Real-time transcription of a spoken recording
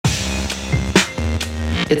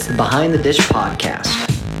It's the Behind the Dish podcast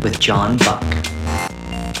with John Buck.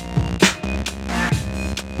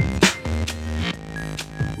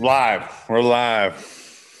 We're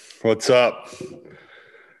live. What's up?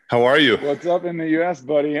 How are you? What's up in the U.S.,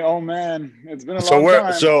 buddy? Oh man, it's been a long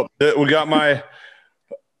time. So we got my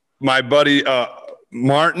buddy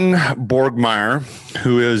Martin Borgmeyer,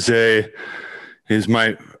 who is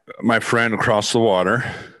my friend across the water,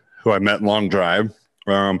 who I met in Long Drive.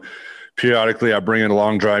 Periodically, I bring in a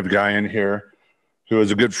Long Drive guy in here, who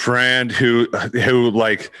is a good friend. Who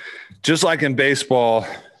like, just like in baseball,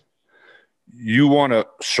 you want to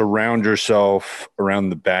surround yourself around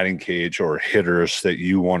the batting cage or hitters that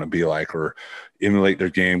you want to be like or emulate their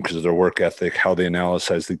game because of their work ethic, how they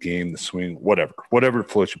analyze the game, the swing, whatever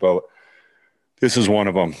floats your boat. This is one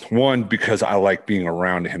of them. One, because I like being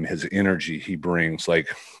around him, his energy he brings.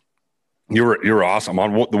 Like, you're awesome.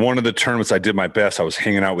 On one of the tournaments I did my best, I was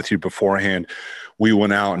hanging out with you beforehand. We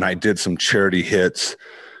went out and I did some charity hits.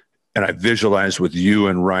 And I visualized with you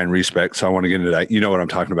and Ryan Respect. So I want to get into that. You know what I'm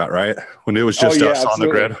talking about, right? When it was just us on the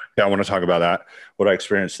grid. Yeah, I want to talk about that, what I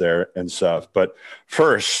experienced there and stuff. But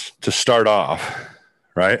first, to start off,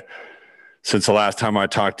 right? Since the last time I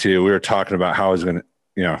talked to you, we were talking about how I was going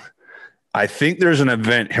to, I think there's an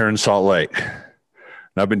event here in Salt Lake. And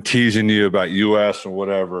I've been teasing you about US or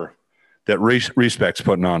whatever that Respect's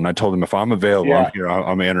putting on. And I told him if I'm available, I'm here,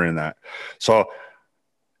 I'm entering that. So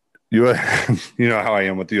you know how I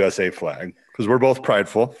am with the USA flag because we're both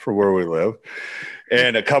prideful for where we live,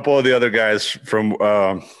 and a couple of the other guys from.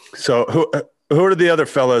 So who are the other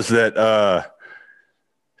fellas that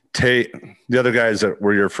Tate? The other guys that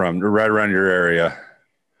where you're from, right around your area.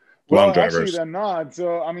 Well, Long drivers. Actually, they're not.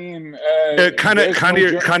 So I mean, kind of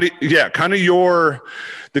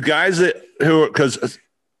the guys because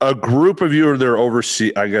a group of you are there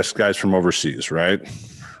overseas. I guess guys from overseas, right?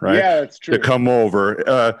 Yeah, that's true. To come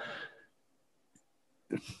over.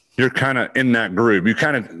 You're kind of in that group.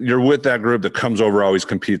 You're with that group that comes over, always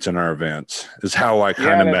competes in our events, is how I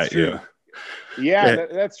kind of met true. you. Yeah,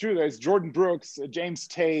 that's true. There's Jordan Brooks, James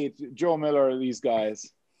Tate, Joe Miller, these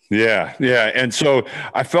guys. Yeah. And so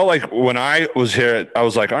I felt like when I was here, I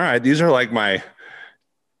was like, all right, these are like my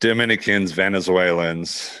Dominicans,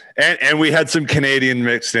 Venezuelans, and we had some Canadian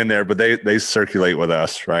mixed in there, but they circulate with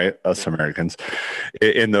us, right? Us Americans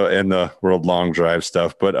in the World Long Drive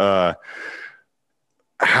stuff. But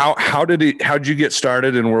how'd you get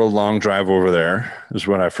started in World Long Drive over there is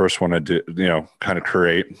what I first want to do, kind of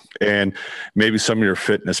create, and maybe some of your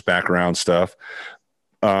fitness background stuff.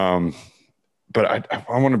 But I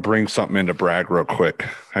want to bring something in to brag real quick.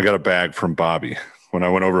 I got a bag from Bobby when I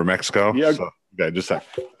went over to Mexico. Yeah. So, okay, just that.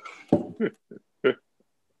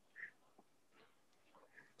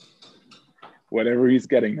 Whatever he's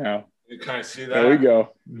getting now. You kind of see that? There we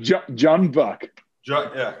go. John Buck.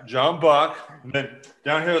 John Buck. And then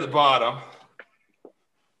down here at the bottom,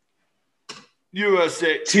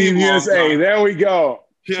 USA. Team USA. There we go.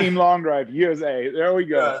 Yeah. Team Long Drive, USA. There we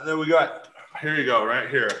go. Then we got, here you go, right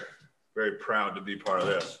here. Very proud to be part of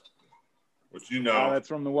this. Which that's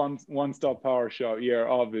from the One Stop Power Shop. Yeah,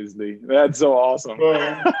 obviously. That's so awesome.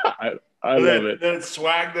 I love it. Then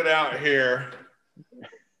swagged it out here.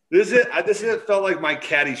 This felt like my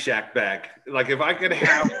Caddyshack bag. Like if I could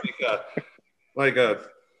have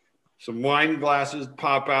some wine glasses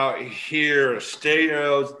pop out here,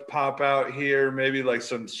 stereos pop out here, maybe like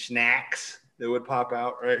some snacks that would pop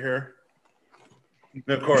out right here. And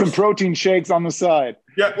of course, some protein shakes on the side.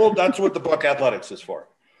 Yeah, well, that's what the Buck Athletics is for.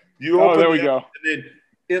 There we go. And then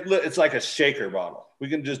it's like a shaker bottle. We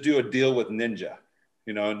can just do a deal with Ninja,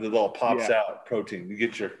 and the little pops out protein. You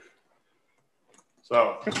get your.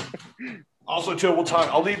 So, also too, we'll talk.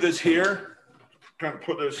 I'll leave this here. Kind of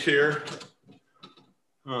put this here.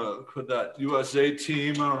 Put that USA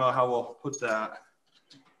team. I don't know how we'll put that.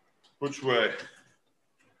 Which way?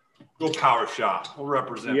 Go Power Shop. We'll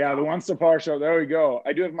represent. Yeah, the One Stop Power Shop. There we go.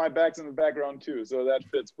 I do have my bags in the background too, so that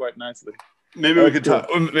fits quite nicely. Maybe we could talk.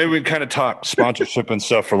 Maybe we can kind of talk sponsorship and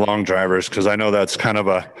stuff for long drivers because I know that's kind of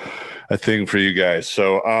a thing for you guys.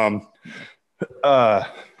 So,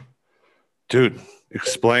 dude,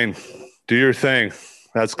 explain. Do your thing.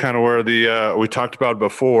 That's kind of where we talked about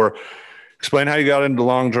before. Explain how you got into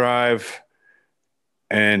Long Drive,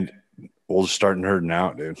 and we'll just start nerding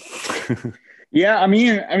out, dude. Yeah, I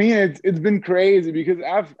mean, it's been crazy because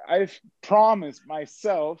I've promised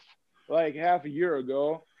myself like half a year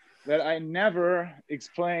ago that I never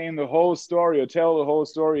explain the whole story or tell the whole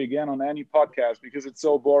story again on any podcast because it's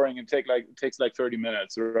so boring and takes like 30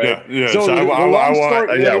 minutes, right? Yeah. So I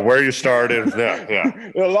want where you started.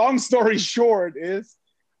 Yeah. The long story short is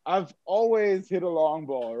I've always hit a long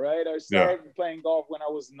ball, right? I started playing golf when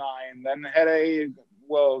I was 9, then had a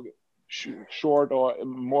short or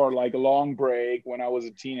more like a long break when I was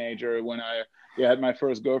a teenager, when I had my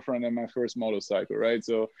first girlfriend and my first motorcycle, right?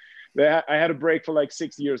 So I had a break for like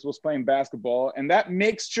 6 years, was playing basketball. And that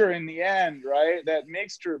mixture in the end, right? That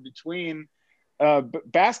mixture between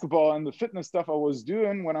basketball and the fitness stuff I was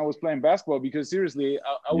doing when I was playing basketball, because seriously,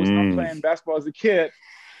 I was not playing basketball as a kid.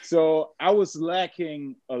 So I was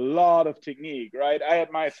lacking a lot of technique, right? I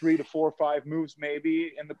had my 3 to 4 or 5 moves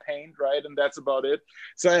maybe in the paint, right? And that's about it.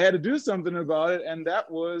 So I had to do something about it. And that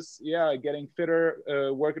was, getting fitter,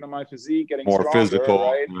 working on my physique, getting more stronger, physical,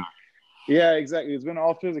 right? Yeah, exactly. It's been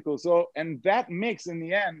all physical. So, and that mix in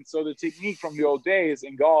the end, so the technique from the old days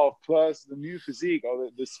in golf plus the new physique or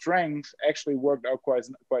the strength actually worked out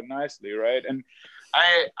quite nicely, right? And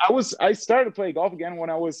I started to play golf again when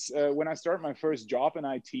I started my first job in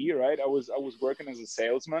IT, right? I was working as a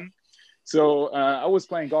salesman. So I was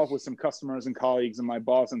playing golf with some customers and colleagues and my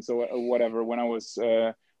boss and so whatever.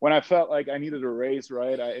 When I felt like I needed a raise,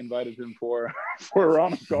 right, I invited him for a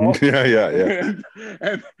round of golf. Yeah.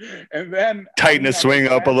 and then tighten the swing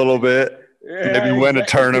up a little bit. Maybe win a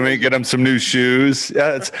tournament, get him some new shoes.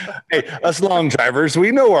 Yeah, hey, us long drivers,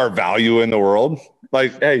 we know our value in the world.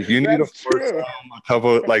 Like, hey, you need a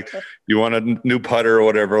couple, like, you want a new putter or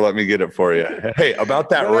whatever, let me get it for you. Hey, about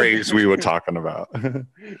that raise we were talking about.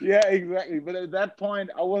 Yeah, exactly. But at that point,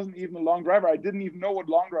 I wasn't even a long driver. I didn't even know what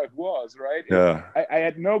long drive was, right? Yeah. I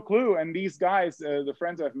had no clue. And these guys, the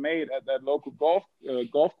friends I've made at that local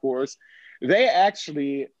golf course, they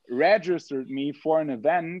actually registered me for an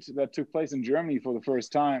event that took place in Germany for the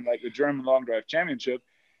first time, like the German Long Drive Championship,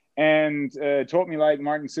 and told me, like,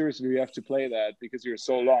 Martin, seriously, you have to play that because you're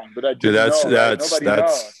so long. But I didn't know. Nobody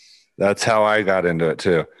knows. That's how I got into it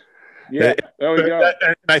too. Yeah, there we go.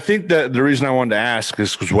 I think that the reason I wanted to ask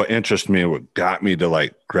is because what interested me and what got me to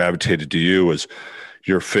like gravitated to you was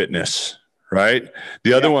your fitness, right?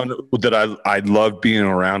 The other one that I loved being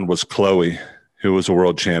around was Chloe, who was a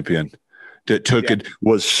world champion. That it,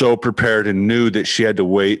 was so prepared and knew that she had to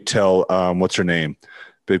wait till what's her name?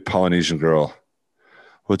 Big Polynesian girl.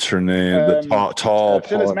 What's her name? The tall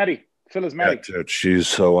Phyllis Meddy. Yeah, dude, she's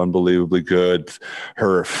so unbelievably good.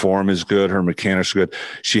 Her form is good. Her mechanics are good.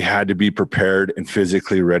 She had to be prepared and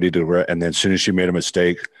physically ready to. And then as soon as she made a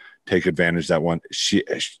mistake, take advantage of that one.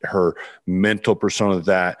 Her mental persona,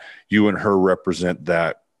 that you and her represent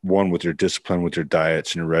that one with your discipline, with your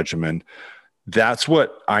diets and your regimen. That's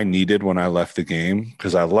what I needed when I left the game,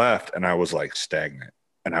 because I left and I was like stagnant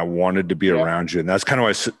and I wanted to be around you. And that's kind of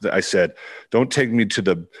why I said, don't take me to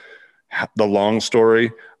the long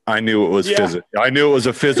story. I knew it was physical. I knew it was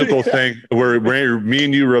a physical thing where me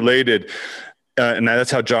and you related. And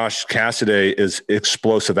that's how Josh Cassidy is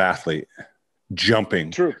explosive athlete,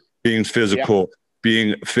 jumping, being physical,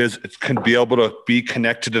 can be able to be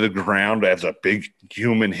connected to the ground as a big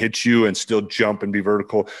human hits you and still jump and be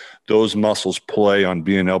vertical. Those muscles play on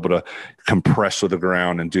being able to compress with the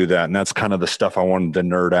ground and do that. And that's kind of the stuff I wanted to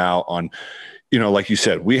nerd out on. You know, like you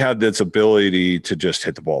said, we have this ability to just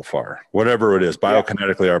hit the ball far, whatever it is.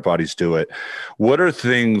 Biokinetically, our bodies do it. What are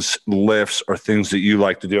things, lifts or things that you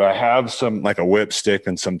like to do? I have some, like a whip stick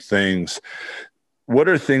and some things. What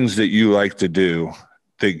are things that you like to do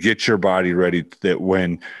that get your body ready, that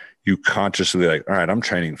when you consciously like, all right, I'm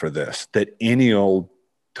training for this, that any old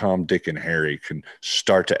Tom, Dick, and Harry can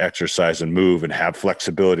start to exercise and move and have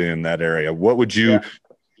flexibility in that area? What would you,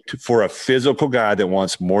 for a physical guy that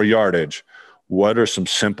wants more yardage, what are some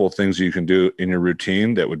simple things you can do in your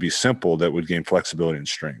routine that would be simple, that would gain flexibility and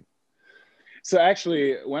strength? So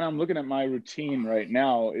actually, when I'm looking at my routine right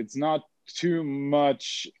now, it's not too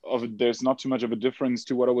much of there's not too much of a difference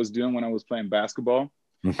to what I was doing when I was playing basketball.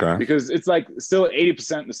 Okay. Because it's like still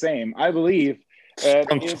 80% the same, I believe.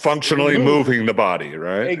 Functionally moving the body,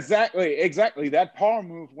 right? Exactly. That power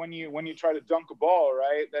move when you try to dunk a ball,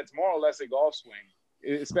 right? That's more or less a golf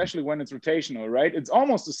swing, especially when it's rotational, right? It's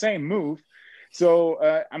almost the same move.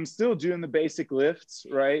 So I'm still doing the basic lifts,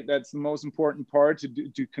 right? That's the most important part,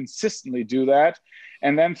 to consistently do that,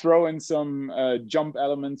 and then throw in some jump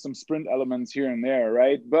elements, some sprint elements here and there,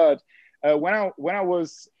 right? But when I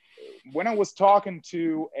was talking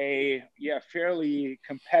to a fairly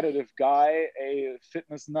competitive guy, a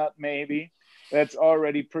fitness nut maybe, that's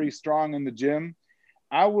already pretty strong in the gym,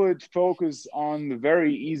 I would focus on the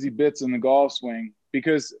very easy bits in the golf swing,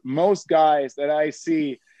 because most guys that I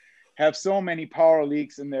see have so many power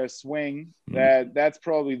leaks in their swing that's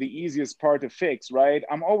probably the easiest part to fix, right?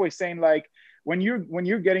 I'm always saying, like, when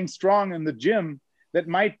you're getting strong in the gym, that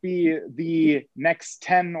might be the next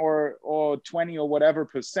 10 or 20 or whatever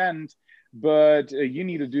percent but you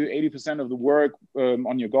need to do 80% of the work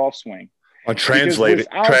on your golf swing. On translating with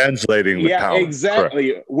power. Exactly.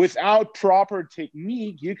 Correct. Without proper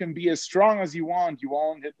technique, you can be as strong as you want. You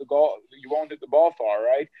won't hit the ball far,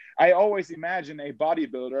 right? I always imagine a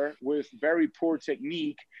bodybuilder with very poor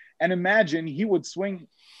technique, and imagine he would swing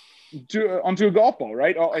onto a golf ball,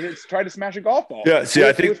 right? Or try to smash a golf ball. Yeah, see,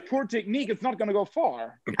 I think with poor technique, it's not going to go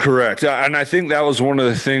far. Correct. And I think that was one of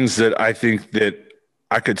the things that I think that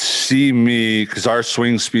I could see me, because our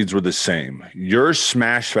swing speeds were the same. Your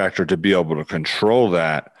smash factor to be able to control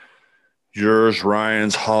that, yours,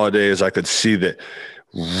 Ryan's, Holiday's, I could see that,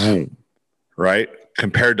 right?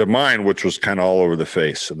 Compared to mine, which was kind of all over the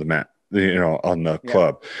face of the mat, on the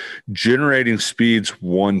club. Generating speed's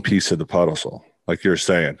one piece of the puzzle, like you're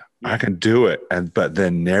saying. I can do it, but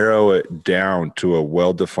then narrow it down to a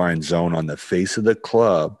well-defined zone on the face of the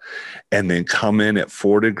club, and then come in at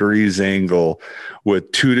 4 degrees angle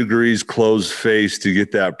with 2 degrees closed face to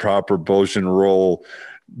get that proper Boschen roll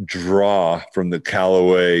draw from the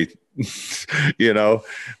Callaway. Just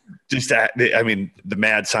that. I mean, the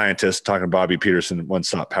mad scientist talking to Bobby Peterson, One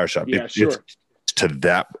Stop Power Shop. Sure. It's to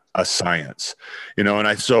that a science, and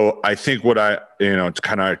I think what to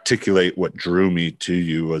kind of articulate what drew me to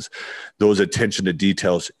you was those attention to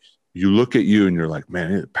details. You look at you and you're like,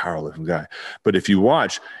 man, he's a powerlifting guy. But if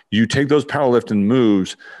you take those powerlifting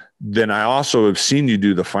moves, then I also have seen you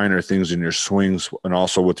do the finer things in your swings and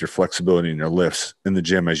also with your flexibility in your lifts in the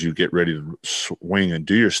gym as you get ready to swing and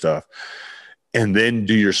do your stuff, and then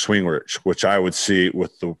do your swing which I would see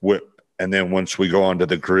with the whip. And then once we go onto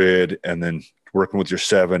the grid and then working with your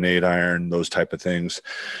 7-8 iron, those type of things.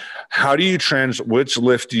 How do you which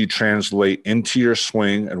lift do you translate into your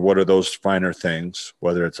swing, and what are those finer things,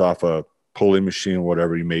 whether it's off a pulley machine,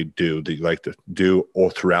 whatever you may do that you like to do all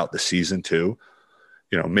throughout the season too?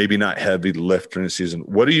 Maybe not heavy lift during the season.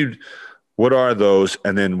 What are those?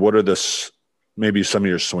 And then what are maybe some of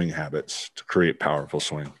your swing habits to create powerful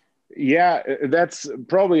swing? Yeah, that's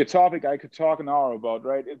probably a topic I could talk an hour about,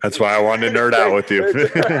 right? That's why I wanted to nerd out with you.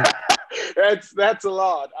 That's a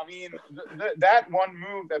lot. I mean, that one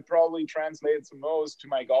move that probably translates the most to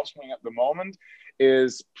my golf swing at the moment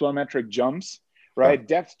is plyometric jumps, right? Oh.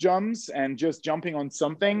 Depth jumps and just jumping on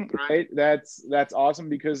something, right? That's awesome,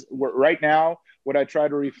 because right now what I try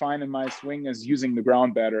to refine in my swing is using the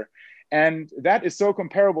ground better. And that is so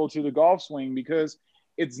comparable to the golf swing, because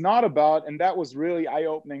it's not about, and that was really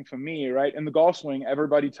eye-opening for me, right? In the golf swing,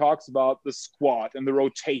 everybody talks about the squat and the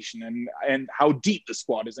rotation and how deep the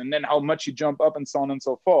squat is, and then how much you jump up and so on and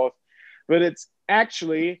so forth. But it's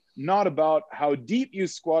actually not about how deep you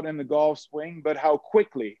squat in the golf swing, but how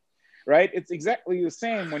quickly, right? It's exactly the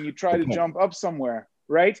same when you try to jump up somewhere,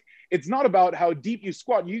 right? It's not about how deep you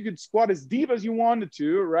squat. You could squat as deep as you wanted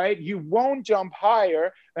to, right? You won't jump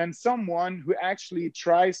higher than someone who actually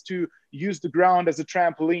tries to use the ground as a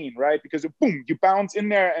trampoline, right? Because boom, you bounce in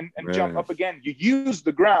there and jump up again. You use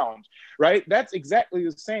the ground, right? That's exactly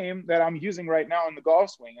the same that I'm using right now in the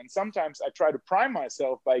golf swing. And sometimes I try to prime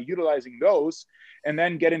myself by utilizing those and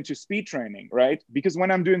then get into speed training, right? Because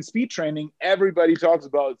when I'm doing speed training, everybody talks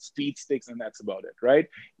about speed sticks and that's about it, right?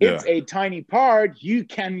 Yeah. It's a tiny part you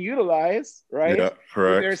can utilize, right? Yeah,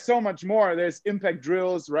 correct. There's so much more. There's impact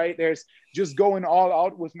drills, right? There's just going all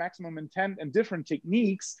out with maximum intent and different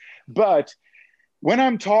techniques. But when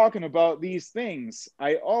I'm talking about these things,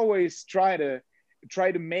 I always try to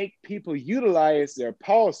make people utilize their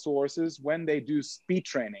power sources when they do speed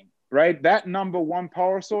training, right? That number one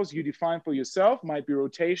power source you define for yourself might be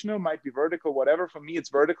rotational, might be vertical, whatever. For me, it's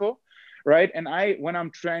vertical, right? And when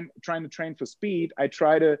I'm trying to train for speed, I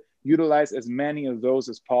try to utilize as many of those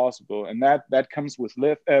as possible. And that comes with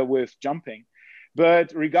with jumping.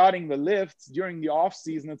 But regarding the lifts during the off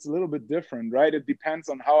season, it's a little bit different, right? It depends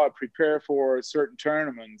on how I prepare for certain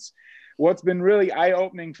tournaments. What's been really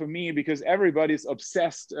eye-opening for me, because everybody's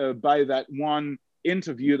obsessed by that one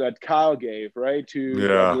interview that Kyle gave, right?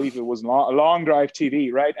 I believe it was Long Drive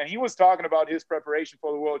TV, right? And he was talking about his preparation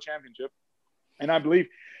for the World Championship. And I believe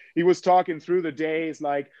he was talking through the days,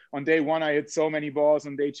 like on day one, I hit so many balls,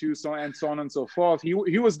 on day two, so on and so forth. He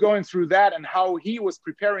was going through that and how he was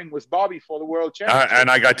preparing with Bobby for the World Championship.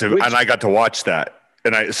 And I got to watch that.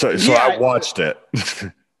 And I watched it.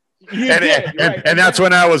 And that's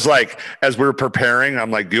when I was like, as we were preparing,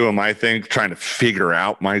 I'm like doing my thing, trying to figure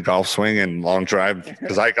out my golf swing and long drive,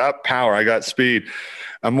 because I got power, I got speed.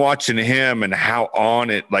 I'm watching him and how on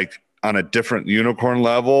it, like on a different unicorn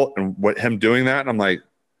level, and what him doing that. And I'm like,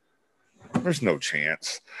 there's no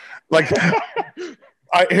chance. Like,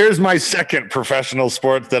 here's my second professional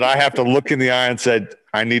sport that I have to look in the eye and said,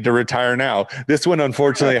 I need to retire now. This one,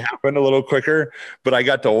 unfortunately, happened a little quicker, but I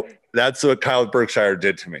got to That's what Kyle Berkshire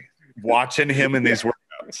did to me. Watching him in these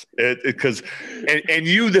workouts, because and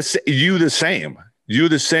you the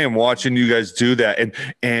same. Watching you guys do that,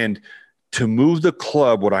 and to move the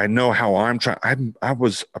club. What I know how I'm trying. I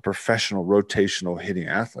was a professional rotational hitting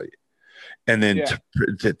athlete, and then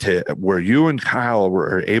to where you and Kyle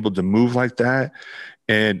were able to move like that,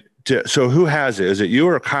 and so who has it? Is it you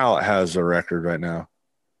or Kyle that has the record right now?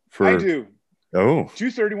 I do. Oh,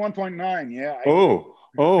 231.9. Yeah. Oh.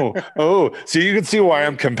 So you can see why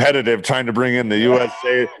I'm competitive trying to bring in the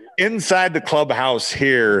USA inside the clubhouse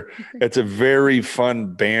here. It's a very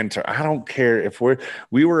fun banter. I don't care if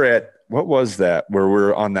we were at, what was that? Where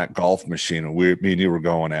we're on that golf machine and me and you were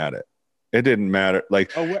going at it. It didn't matter.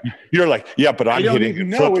 Like you're like, yeah, but I'm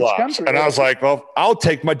hitting flip flops. And I was like, well, I'll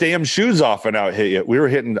take my damn shoes off and out hit you. We were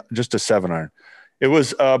hitting just a 7-iron. It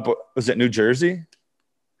was it New Jersey?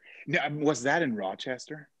 No, was that in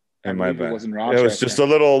Rochester? It might be. It was in Rochester. It was just a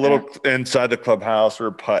little inside the clubhouse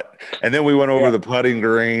or putt. And then we went over the putting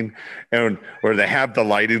green and where they have the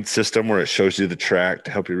lighting system where it shows you the track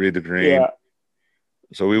to help you read the green. Yeah.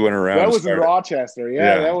 So we went around. That was in Rochester.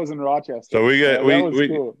 Yeah, that was in Rochester. So we got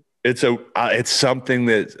cool. It's something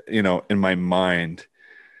that, in my mind,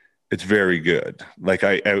 it's very good. Like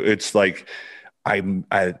it's like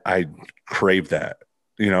I crave that.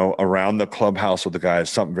 Around the clubhouse with the guys,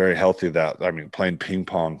 something very healthy playing ping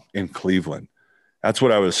pong in Cleveland. That's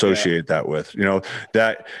what I would associate that with,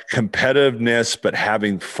 that competitiveness, but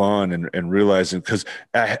having fun and realizing, because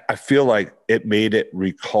I feel like it made it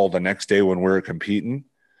recall the next day when we were competing,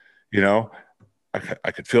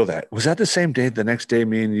 I could feel that. Was that the same day, the next day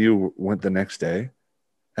me and you went the next day?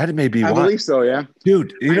 That may be I believe so, yeah.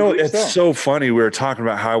 Dude, it's so funny. We were talking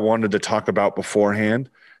about how I wanted to talk about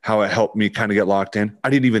beforehand, how it helped me kind of get locked in. I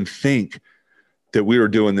didn't even think that we were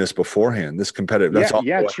doing this beforehand, this competitive.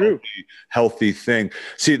 That's true. Healthy thing.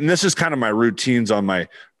 See, and this is kind of my routines on my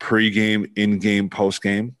pregame, in-game,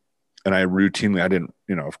 post-game. And I didn't,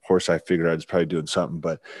 of course I figured I was probably doing something,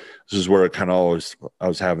 but this is where it kind of I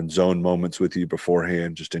was having zone moments with you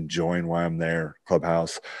beforehand, just enjoying why I'm there,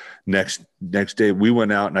 clubhouse. Next day we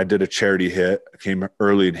went out and I did a charity hit. I came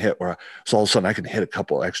early and hit so all of a sudden I can hit a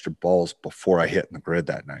couple extra balls before I hit in the grid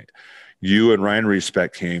that night. You and Ryan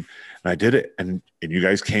Respect came and I did it. And you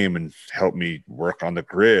guys came and helped me work on the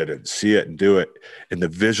grid and see it and do it. And the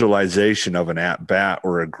visualization of an at bat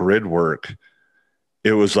or a grid work,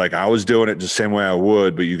 it was like I was doing it the same way I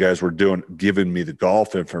would, but you guys were giving me the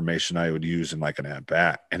golf information I would use in like an at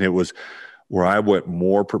bat. And it was where I went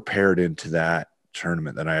more prepared into that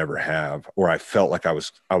tournament than I ever have, where I felt like I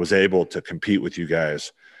was able to compete with you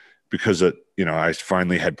guys because I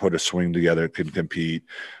finally had put a swing together, could compete.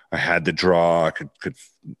 I had the draw, I could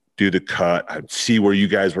do the cut. I'd see where you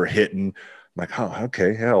guys were hitting. I'm like, oh,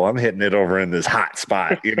 okay, hell, I'm hitting it over in this hot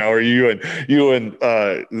spot, or you and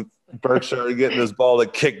Berkshire are getting this ball to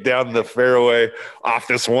kick down the fairway off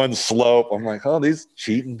this one slope. I'm like, oh, these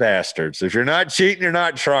cheating bastards. If you're not cheating, you're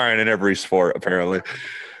not trying in every sport, apparently.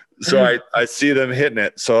 So I see them hitting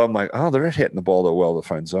it. So I'm like, oh, they're hitting the ball to a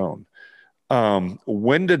well-defined zone.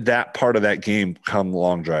 When did that part of that game come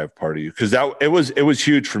long drive part of you? Because it was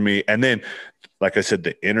huge for me. And then, like I said,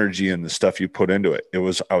 the energy and the stuff you put into it, I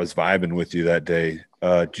was vibing with you that day.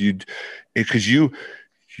 Because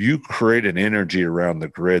you create an energy around the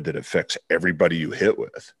grid that affects everybody you hit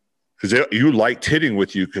with. Because you liked hitting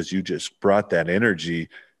with you because you just brought that energy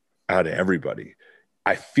out of everybody.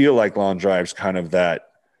 I feel like long drive's kind of that.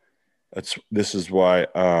 This is why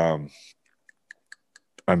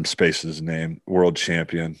I'm spacing his name. World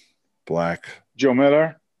champion, Black. Joe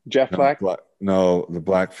Miller, Jeff Black. No, the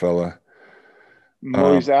black fella.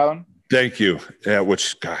 Maurice Allen. Thank you. Yeah,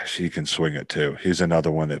 which, gosh, he can swing it too. He's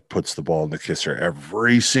another one that puts the ball in the kisser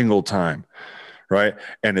every single time, right?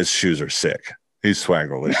 And his shoes are sick. He's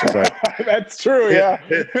swaggerlicious. That's true, yeah.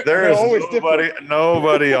 There is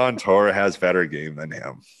nobody on tour has better game than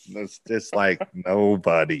him. It's like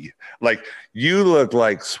nobody. Like, you look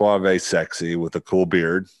like suave sexy with a cool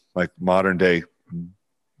beard, like modern day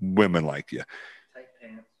women like you.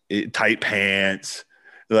 Tight pants.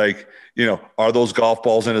 Like, are those golf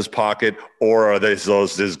balls in his pocket or are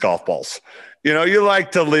those his golf balls? You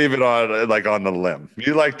like to leave it on the limb.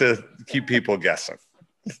 You like to keep people guessing.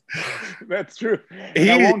 That's true.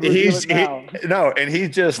 And he's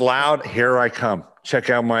just loud. Here I come. Check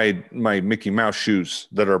out my Mickey Mouse shoes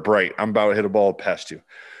that are bright. I'm about to hit a ball past you.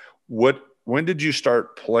 When did you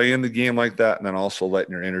start playing the game like that, and then also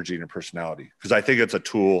letting your energy and your personality? Because I think it's a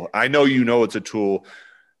tool. I know it's a tool.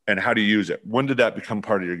 And how do you use it? When did that become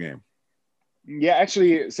part of your game? Yeah,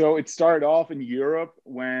 actually, so it started off in Europe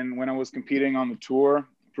when I was competing on the tour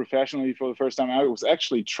professionally for the first time. I was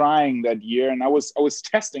actually trying that year, and I was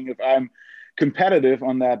testing if I'm competitive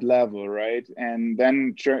on that level, right? And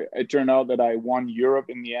then it turned out that I won Europe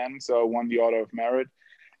in the end, so I won the Order of Merit.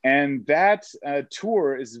 And that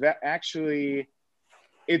tour is actually,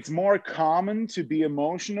 it's more common to be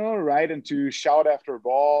emotional, right, and to shout after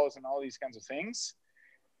balls and all these kinds of things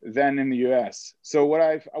than in the US. So what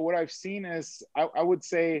I've seen is, I would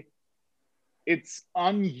say it's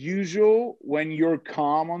unusual when you're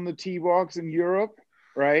calm on the tee box in Europe,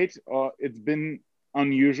 right? It's been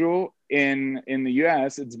unusual in the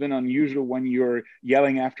US. It's been unusual when you're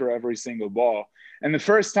yelling after every single ball. And the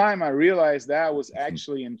first time I realized that was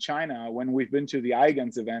actually in China when we've been to the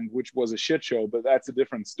Eigans event, which was a shit show, but that's a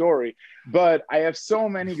different story. But I have so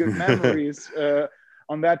many good memories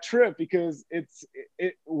on that trip, because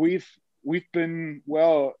we've been,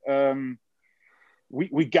 well,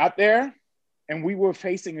 we got there and we were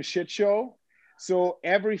facing a shit show. So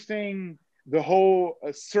everything, the whole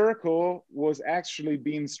circle was actually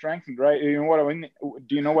being strengthened, right? You know what I mean?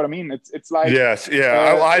 Do you know what I mean? It's like, yes,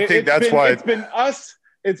 yeah. I think that's why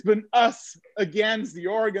it's been us against the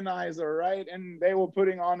organizer, right? And they were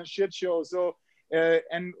putting on a shit show. So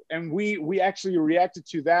and we actually reacted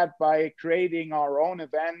to that by creating our own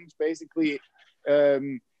event, basically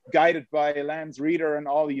guided by Lance Reeder and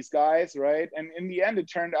all these guys, right? And in the end,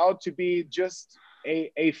 it turned out to be just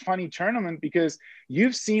a funny tournament, because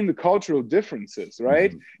you've seen the cultural differences,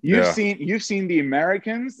 right? You've seen the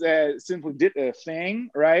Americans that simply did a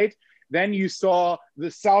thing, right? Then you saw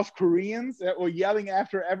the South Koreans that were yelling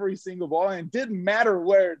after every single ball, and it didn't matter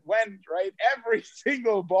where it went, right? Every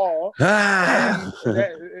single ball. And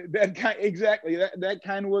that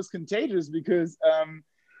kind of was contagious, because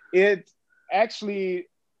it actually,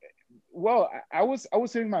 well, I was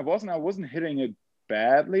hitting my balls and I wasn't hitting it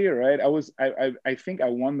badly, right? I think I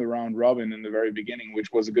won the round robin in the very beginning,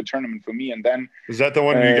 which was a good tournament for me. And then is that the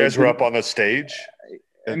one you guys were up on the stage?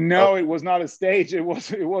 No, it was not a stage. It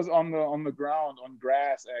was on the ground, on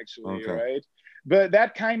grass, actually, okay. Right? But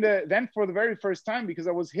that kind of, then for the very first time, because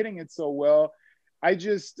I was hitting it so well, I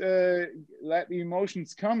just let the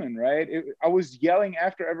emotions come in, right? I was yelling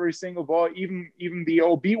after every single ball, even the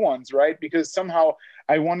OB ones, right? Because somehow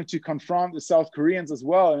I wanted to confront the South Koreans as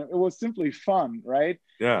well, and it was simply fun, right?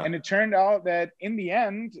 Yeah. And it turned out that in the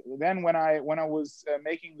end, then when I was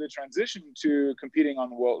making the transition to competing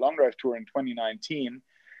on the World Long Drive Tour in 2019,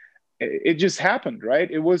 it just happened, right?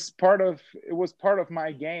 It was part of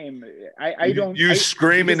my game. You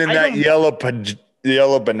screaming in that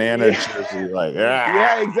yellow banana jersey, like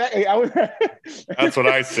yeah, exactly. That's what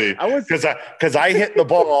I see. Because I hit the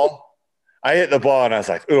ball. And I was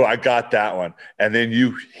like, "Ooh, I got that one." And then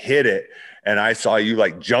you hit it, and I saw you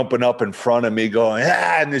like jumping up in front of me, going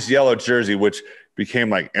in this yellow jersey, which became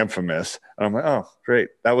like infamous. And I'm like, "Oh, great!"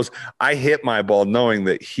 I hit my ball knowing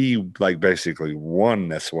that he like basically won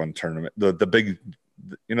this one tournament. The big,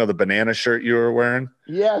 the banana shirt you were wearing.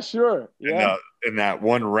 Yeah, sure. Yeah. In that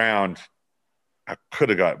one round, I could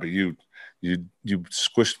have got, but you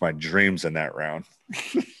squished my dreams in that round.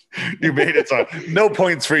 You made it so no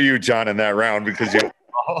points for you, John, in that round, because you.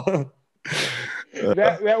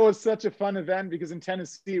 that was such a fun event, because in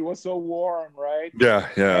Tennessee it was so warm, right? Yeah.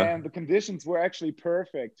 And the conditions were actually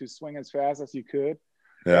perfect to swing as fast as you could.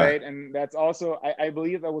 Yeah. Right. And that's also, I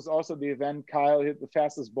believe that was also the event Kyle hit the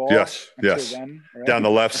fastest ball. Yes. Then, right? Down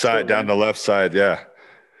the left side. Yeah.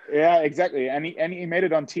 Yeah, exactly. And he made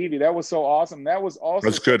it on TV. That was so awesome. That was also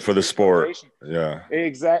that's good for the sport. Yeah,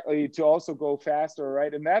 exactly. To also go faster,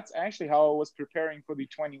 right? And that's actually how I was preparing for the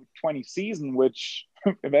 2020 season, which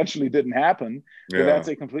eventually didn't happen. But that's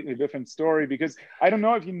a completely different story, because I don't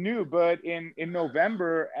know if you knew, but in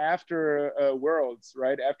November, after Worlds,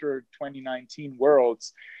 right after 2019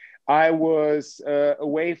 Worlds, I was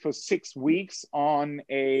away for 6 weeks on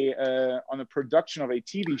a production of a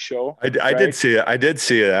TV show. I did see it. I did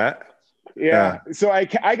see that. Yeah. So I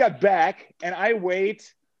got back and I weighed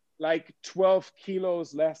like 12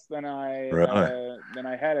 kilos less than I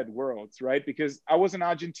had at Worlds, right? Because I was in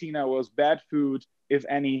Argentina. It was bad food, if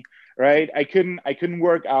any, right? I couldn't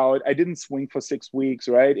work out. I didn't swing for 6 weeks,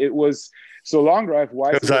 right? It was so long drive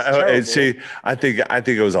wise. I think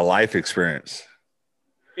it was a life experience.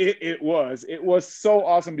 It was so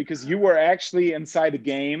awesome, because you were actually inside the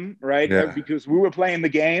game, right? Yeah. Because we were playing the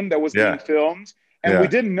game that was being filmed, and we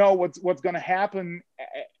didn't know what's going to happen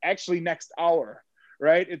actually next hour,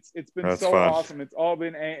 right? It's been That's so fun. Awesome. It's all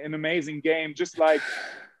been an amazing game. Just like,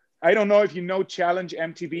 I don't know if you know Challenge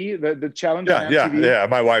MTV, the Challenge on MTV. Yeah.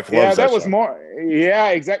 My wife loves that. That was more.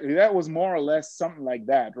 Yeah, exactly. That was more or less something like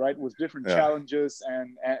that, right? With different challenges,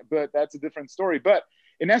 but that's a different story. But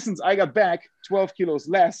in essence, I got back 12 kilos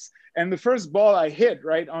less. And the first ball I hit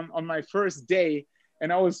right on my first day,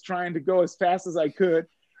 and I was trying to go as fast as I could.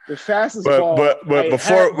 The fastest ball. But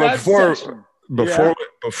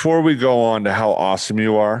before we go on to how awesome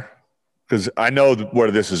you are, because I know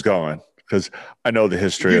where this is going, because I know the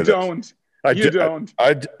history of this. You don't.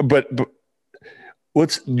 But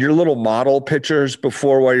what's your little model pictures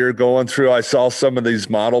before while you're going through? I saw some of these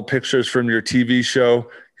model pictures from your TV show.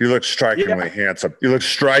 You look strikingly handsome. You look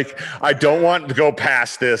I don't want to go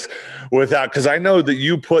past this without, because I know that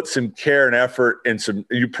you put some care and effort and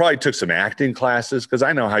you probably took some acting classes, because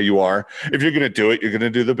I know how you are. If you're going to do it, you're going to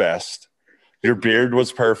do the best. Your beard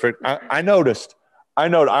was perfect. I noticed. I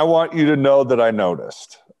want you to know that I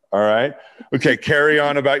noticed. All right. Okay. Carry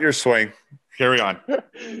on about your swing. Carry on.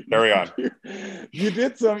 You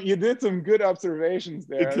did some good observations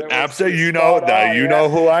there. Absolutely. You know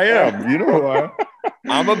who I am. You know who I am.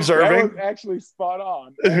 I'm observing. That was actually spot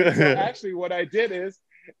on. So actually what I did is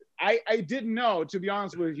I didn't know, to be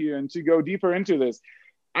honest with you, and to go deeper into this,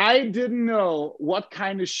 I didn't know what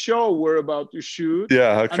kind of show we're about to shoot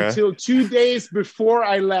until 2 days before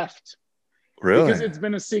I left. Really? Because it's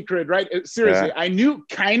been a secret, right? Seriously, I knew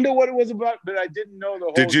kind of what it was about, but I didn't know the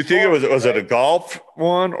whole Did you think story, was it a golf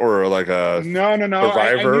one or like a No.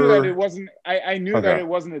 Survivor? I knew that it wasn't. I knew that it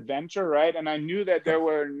was an adventure, right? And I knew that there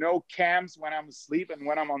were no cams when I'm asleep and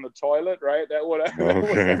when I'm on the toilet, right? That was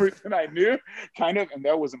everything I knew, kind of, and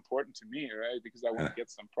that was important to me, right? Because I want to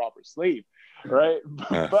get some proper sleep, right?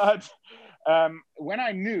 But when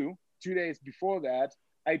I knew 2 days before that,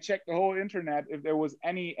 I checked the whole internet if there was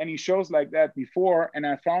any shows like that before, and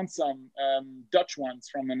I found some Dutch ones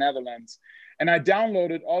from the Netherlands. And I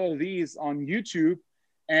downloaded all of these on YouTube,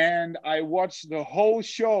 and I watched the whole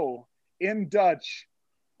show in Dutch,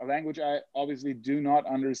 a language I obviously do not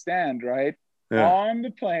understand, right? Yeah. On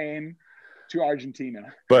the plane to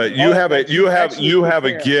Argentina. But you have a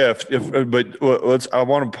gift. I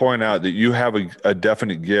want to point out that you have a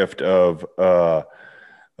definite gift of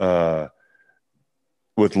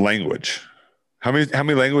with language. How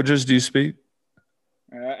many languages do you speak?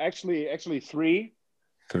 Actually 3.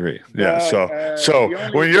 3. Yeah. So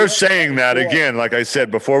when you're saying that, again, like I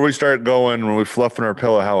said, before we start going, when we're fluffing our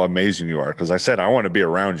pillow, how amazing you are. Because I said, I want to be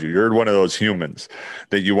around you. You're one of those humans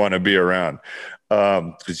that you want to be around.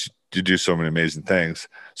 Because you do so many amazing things.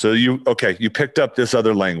 So you picked up this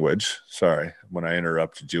other language. Sorry, when I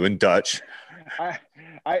interrupted you, in Dutch.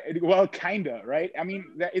 Well, kinda, right? I mean,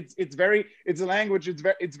 it's a language.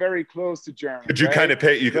 It's very close to German. Could you kind of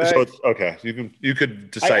pay? You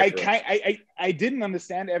could decipher. I didn't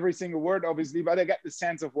understand every single word, obviously, but I got the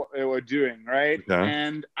sense of what they were doing, right? Okay.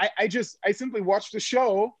 And I simply watched the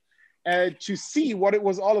show to see what it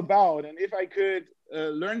was all about, and if I could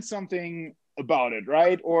learn something about it,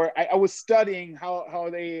 right? Or I was studying how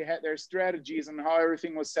they had their strategies and how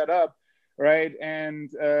everything was set up. Right. And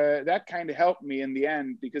that kind of helped me in the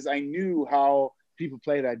end, because I knew how people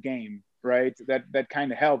play that game. Right. That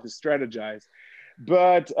kind of helped to strategize.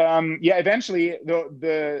 But eventually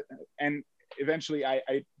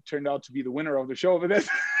I turned out to be the winner of the show. But that's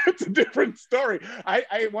it's a different story.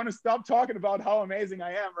 I want to stop talking about how amazing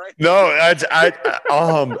I am. Right. No,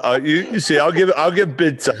 you see, I'll give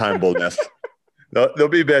bits of humbleness. There'll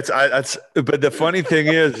be bits. But the funny thing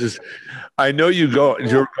is I know you're going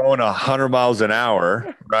 100 miles an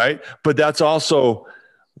hour, right? But that's also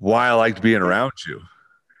why I liked being around you,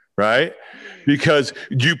 right? Because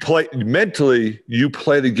you play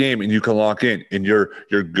the game and you can lock in, and you're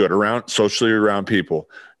good socially around people.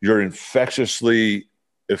 You're infectiously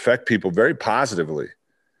affect people very positively.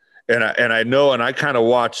 And I know, and I kind of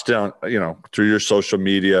watched down, through your social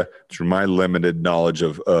media, through my limited knowledge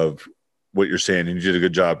of what you're saying, and you did a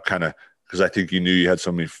good job, kind of, because I think you knew you had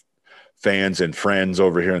so many fans and friends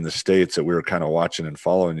over here in the States that we were kind of watching and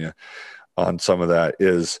following you on some of that.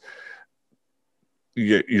 Is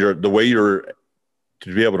you're the way you're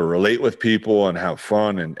to be able to relate with people and have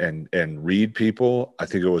fun and read people. I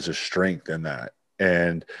think it was a strength in that,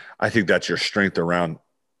 and I think that's your strength around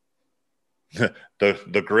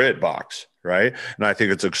the grid box, right? And I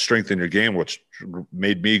think it's a strength in your game, which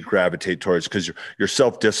made me gravitate towards, because you're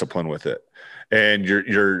self-disciplined with it, and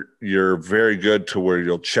you're very good to where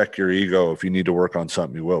you'll check your ego. If you need to work on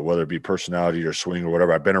something, you will, whether it be personality or swing or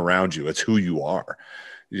whatever. I've been around you. It's who you are.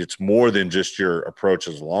 It's more than just your approach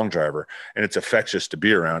as a long driver, and it's infectious to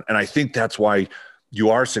be around. And I think that's why you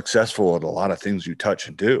are successful at a lot of things you touch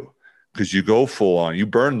and do, because you go full on, you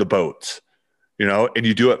burn the boats. And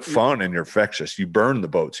you do it fun and you're infectious. You burn the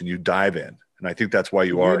boats and you dive in. And I think that's why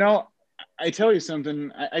you are. I tell you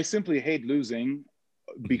something. I simply hate losing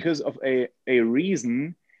because of a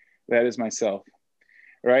reason that is myself.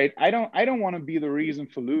 right? I don't want to be the reason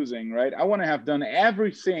for losing, right? I want to have done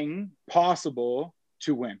everything possible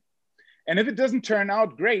to win. And if it doesn't turn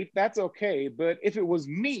out great, that's okay. But if it was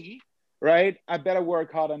me, right, I better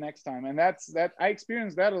work harder next time. And that's that. I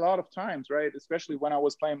experienced that a lot of times, right? Especially when I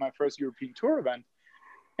was playing my first European Tour event.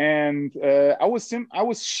 And I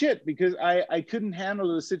was shit because I couldn't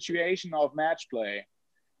handle the situation of match play,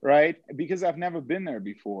 right? Because I've never been there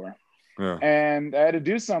before. Yeah. And I had to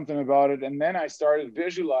do something about it. And then I started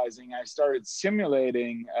visualizing, I started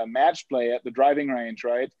simulating a match play at the driving range,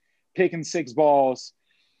 right? Picking 6 balls,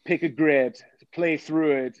 pick a grid, play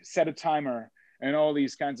through it, set a timer, and all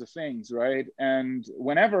these kinds of things, right? And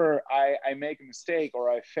whenever I make a mistake or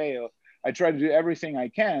I fail, I try to do everything I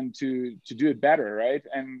can to do it better, right?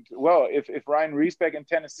 And well, if Ryan Riesbeck in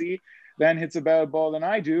Tennessee then hits a better ball than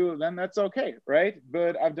I do, then that's okay, right?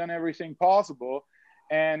 But I've done everything possible.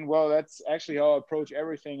 And well, that's actually how I approach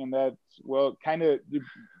everything. And that, well, kind of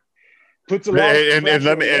puts a lot of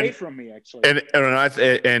pressure away from me, actually.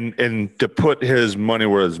 And to put his money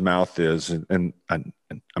where his mouth is, and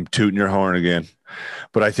I'm tooting your horn again,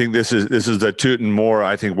 but I think this is the tooting more,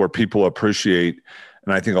 I think, where people appreciate,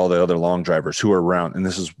 and I think all the other long drivers who are around, and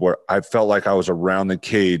this is where I felt like I was around the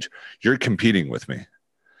cage. You're competing with me.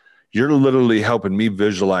 You're literally helping me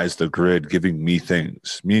visualize the grid, giving me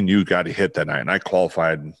things. Me and you got to hit that night, and I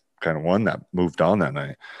qualified and kind of won that, moved on that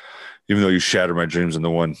night, even though you shattered my dreams in the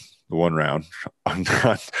one round. I'm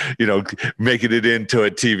not, making it into a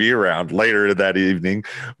TV round later that evening,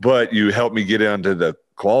 but you helped me get into the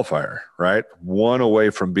qualifier, right? One away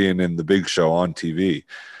from being in the big show on TV,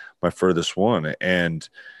 my furthest one. And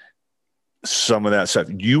some of that stuff,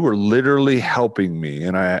 you were literally helping me.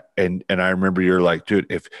 And I remember you're like, dude,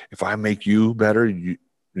 if I make you better,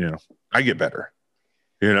 I get better.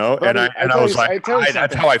 Buddy, I was like,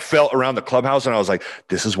 that's how I felt around the clubhouse. And I was like,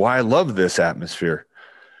 this is why I love this atmosphere.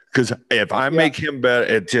 Because if I make him better,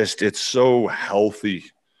 it's so healthy.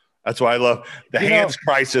 That's why I love the hands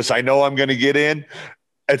crisis. I know I'm going to get in.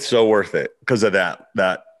 It's so worth it because of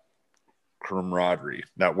that camaraderie,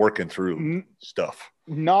 that working through stuff.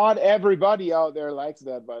 Not everybody out there likes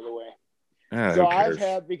that, by the way. Yeah, so I've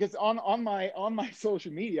had, because on my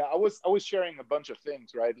social media, I was sharing a bunch of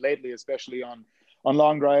things, right? Lately, especially on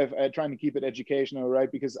Long Drive, trying to keep it educational,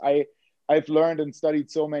 right? Because I've learned and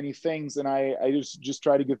studied so many things, and I just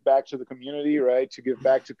try to give back to the community, right? To give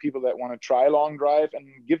back to people that want to try Long Drive and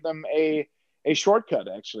give them a shortcut,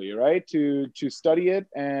 actually, right? To study it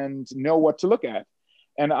and know what to look at.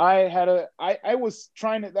 And I was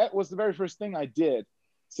trying to, that was the very first thing I did.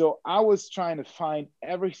 So I was trying to find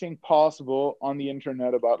everything possible on the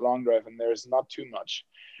internet about Long Drive, and there's not too much,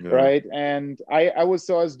 right? And I was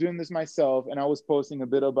doing this myself, and I was posting a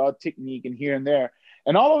bit about technique and here and there.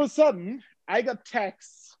 And all of a sudden, I got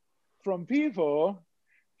texts from people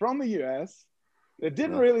from the US that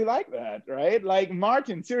didn't really like that, right? Like,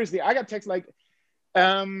 Martin, seriously, I got texts like,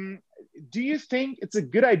 do you think it's a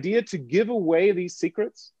good idea to give away these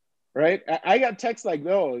secrets? Right? I got texts like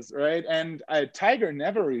those, right? And Tiger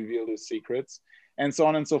never revealed his secrets, and so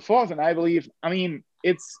on and so forth. And I believe,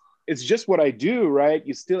 it's just what I do, right?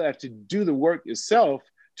 You still have to do the work yourself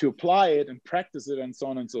to apply it and practice it and so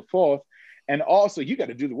on and so forth. And also, you got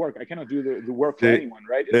to do the work. I cannot do the work for anyone,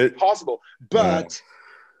 right? It's impossible. But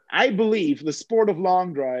I believe the sport of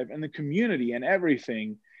Long Drive and the community and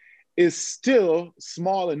everything is still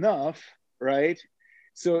small enough, right?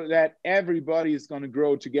 So that everybody is going to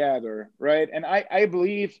grow together, right? And I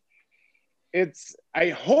believe I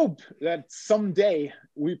hope that someday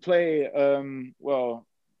we play,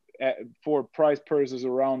 for prize purses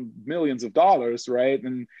around millions of dollars, right?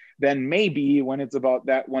 And then maybe when it's about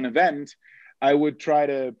that one event, I would try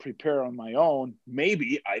to prepare on my own.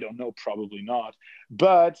 Maybe, I don't know, probably not.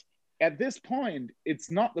 But at this point,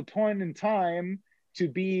 it's not the point in time to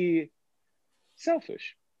be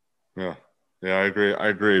selfish. Yeah. Yeah, I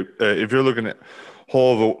agree. If you're looking at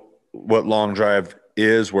whole of what Long Drive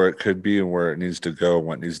is, where it could be and where it needs to go,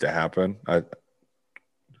 what needs to happen, I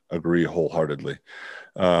agree wholeheartedly.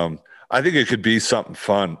 I think it could be something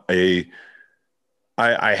fun. I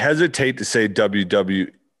hesitate to say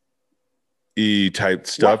WWE type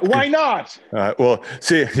stuff. Why not? Well,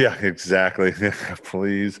 see, yeah, exactly.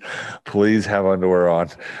 Please have underwear on.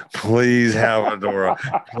 Please have underwear on.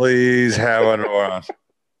 Please have underwear on.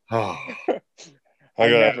 Oh,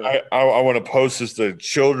 I want to post this to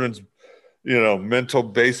children's, mental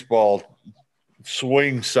baseball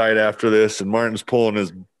swing site after this, and Martin's pulling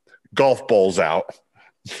his golf balls out.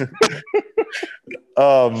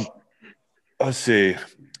 Let's see.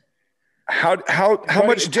 How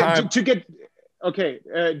much time to get? okay.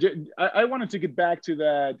 I wanted to get back to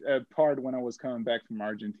that part when I was coming back from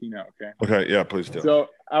Argentina. Okay. Okay. Yeah, please do. So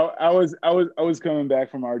I was coming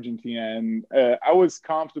back from Argentina, and I was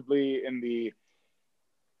comfortably in the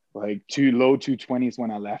like low 220s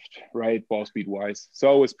when I left, right, ball speed wise.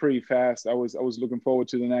 So I was pretty fast. I was looking forward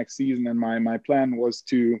to the next season, and my plan was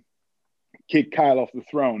to kick Kyle off the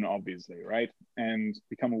throne, obviously, right, and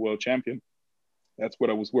become a world champion. That's what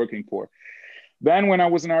I was working for. Then when I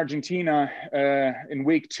was in Argentina, in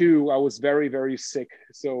week 2, I was very, very sick.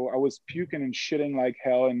 So I was puking and shitting like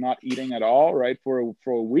hell and not eating at all, right, for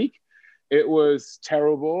a week. It was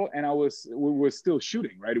terrible, and we were still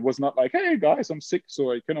shooting, right? It was not like, hey guys, I'm sick,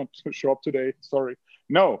 so I cannot show up today. Sorry.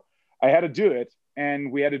 No, I had to do it, and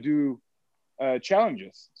we had to do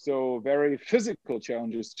challenges, so very physical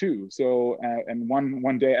challenges too. So and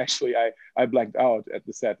one day actually I blacked out at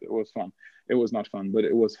the set. It was fun. It was not fun, but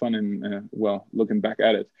it was fun, and well, looking back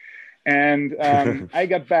at it. And I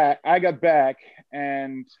got back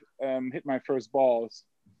and hit my first balls,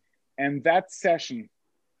 and that session,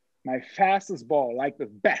 my fastest ball, like the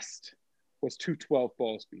best, was 212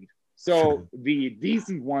 ball speed. So the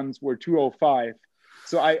decent ones were 205.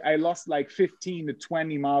 So I lost like 15 to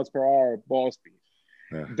 20 miles per hour ball speed.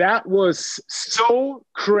 Yeah. That was so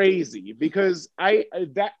crazy because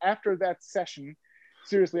after that session,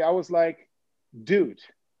 seriously, I was like, dude,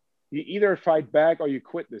 you either fight back or you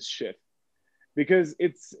quit this shit. Because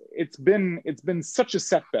it's been such a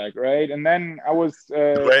setback, right? And then I was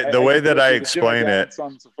the way that I explain it.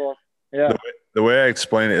 So yeah. The way I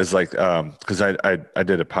explain it is like because I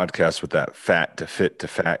did a podcast with that fat to fit to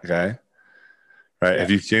fat guy, right? Yeah. Have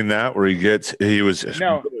you seen that where he was?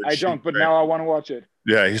 No, I don't. But now I want to watch it.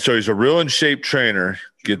 Yeah, so he's a real in shape trainer.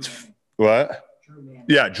 Gets what?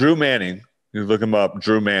 Yeah, Drew Manning. You look him up,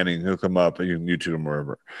 Drew Manning. He'll come up. You can YouTube him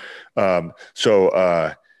wherever.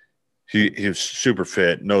 He's super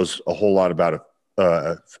fit, knows a whole lot about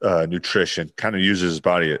nutrition, kind of uses his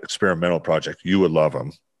body experimental project. You would love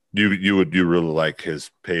him. You really like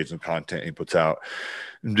his page and content he puts out.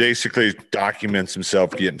 And basically documents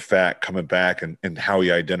himself getting fat, coming back, and how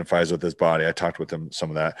he identifies with his body. I talked with him some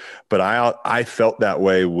of that. But I felt that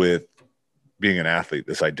way with being an athlete,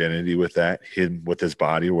 this identity with that, hidden with his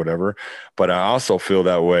body or whatever. But I also feel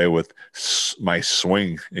that way with my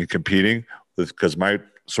swing in competing because my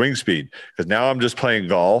swing speed, because now I'm just playing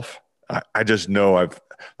golf. I just know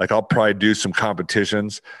I'll probably do some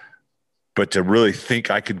competitions, but to really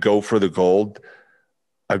think I could go for the gold,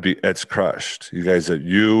 it's crushed. You guys that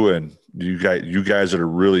you guys that are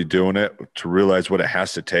really doing it, to realize what it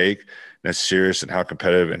has to take, and it's serious and how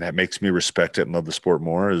competitive, and that makes me respect it and love the sport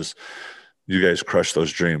more, is you guys crush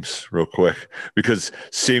those dreams real quick, because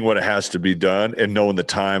seeing what it has to be done and knowing the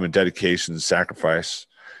time and dedication and sacrifice,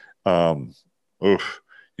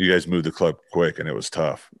 you guys moved the club quick, and it was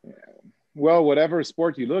tough. Well, whatever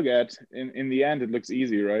sport you look at, in the end, it looks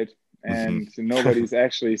easy, right? And nobody's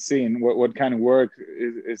actually seen what kind of work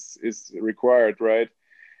is required, right?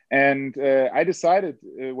 And I decided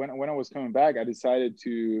when I was coming back, I decided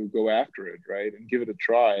to go after it, right, and give it a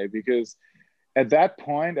try, because at that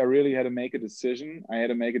point, I really had to make a decision. I had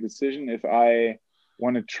to make a decision if I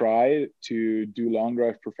want to try to do long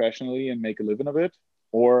drive professionally and make a living of it,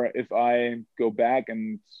 or if I go back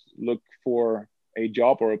and look for a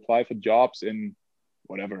job or apply for jobs in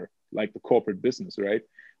whatever, like the corporate business, right?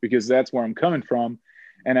 Because that's where I'm coming from.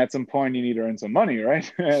 And at some point you need to earn some money, right?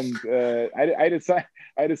 And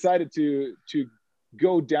I decided to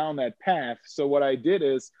go down that path. So what I did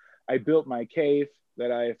is I built my cave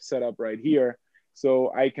that I have set up right here,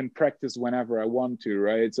 so I can practice whenever I want to,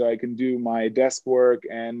 right? So I can do my desk work,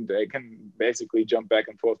 and I can basically jump back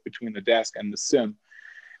and forth between the desk and the sim.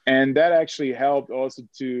 And that actually helped also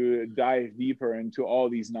to dive deeper into all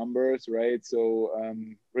these numbers, right? So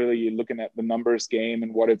really looking at the numbers game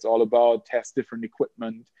and what it's all about, test different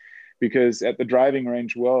equipment, because at the driving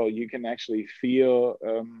range, well, you can actually feel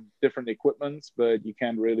different equipments, but you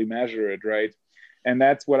can't really measure it, right? And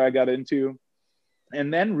that's what I got into.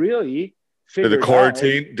 And then really did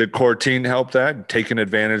Coreteen help that? Taking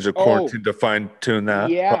advantage of Coreteen to fine tune that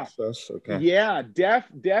process? Okay. Yeah,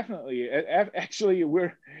 definitely. Actually,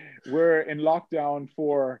 we're in lockdown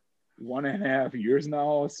for 1.5 years now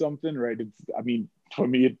or something, right? For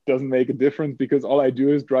me, it doesn't make a difference, because all I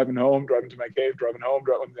do is driving to my cave, driving home,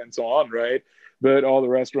 and so on, right? But all the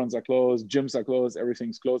restaurants are closed, gyms are closed,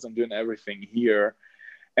 everything's closed. I'm doing everything here.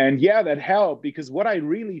 And yeah, that helped, because what I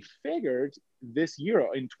really figured this year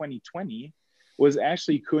in 2020 was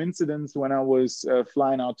actually coincidence when I was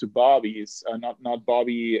flying out to Bobby's, not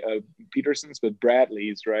Bobby Peterson's, but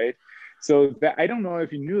Bradley's, right? So that, I don't know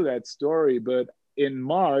if you knew that story, but in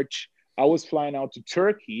March, I was flying out to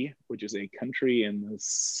Turkey, which is a country in the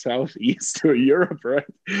southeast of Europe, right?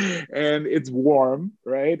 And it's warm,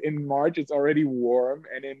 right? In March, it's already warm.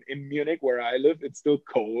 And in Munich, where I live, it's still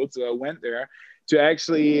cold. So I went there to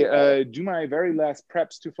actually do my very last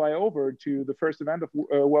preps to fly over to the first event of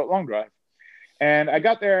World Long Drive. And I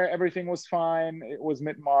got there, everything was fine. It was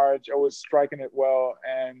mid-March, I was striking it well.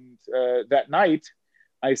 And that night,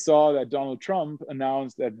 I saw that Donald Trump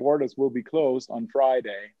announced that borders will be closed on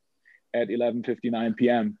Friday at 11:59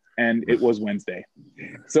 p.m. And it was Wednesday.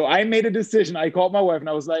 So I made a decision. I called my wife and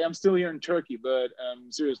I was like, I'm still here in Turkey, but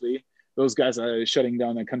seriously, those guys are shutting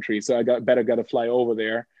down the country. So I got to fly over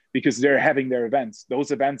there because they're having their events.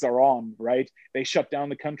 Those events are on, right? They shut down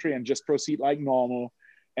the country and just proceed like normal.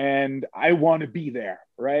 And I want to be there,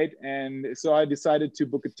 right? And so I decided to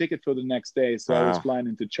book a ticket for the next day. So I was flying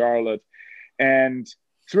into Charlotte. And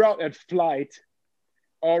throughout that flight,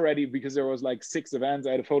 already, because there was like 6 events,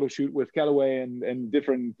 I had a photo shoot with Callaway and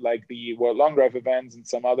different, like the World Long Drive events and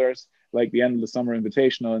some others, like the End of the Summer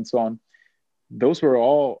Invitational and so on. Those were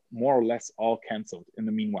all more or less all canceled in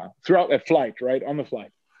the meanwhile, throughout that flight, right? On the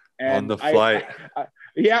flight. And on the flight.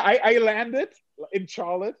 I landed in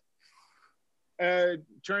Charlotte,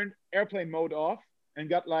 turned airplane mode off, and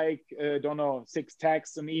got like, don't know, 6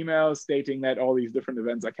 texts and emails stating that all these different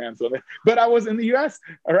events are canceled. But I was in the US,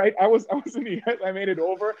 all right? I was in the US, I made it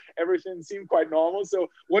over. Everything seemed quite normal. So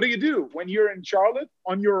what do you do when you're in Charlotte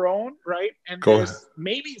on your own, right? And there's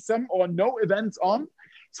maybe some or no events on.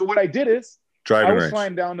 So what I did is, I was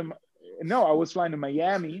flying to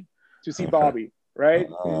Miami to see Bobby, right?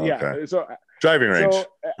 Okay. So driving range. So,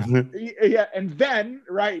 and then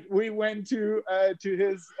we went to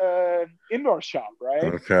his indoor shop, right?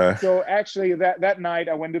 Okay. So actually, that night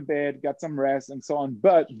I went to bed, got some rest, and so on.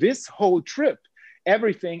 But this whole trip,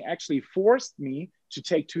 everything actually forced me to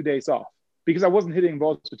take 2 days off because I wasn't hitting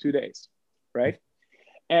balls for 2 days, right?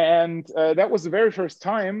 And that was the very first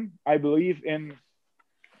time, I believe,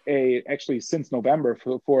 actually since November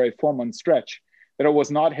for a 4-month stretch, that I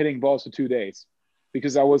was not hitting balls for 2 days,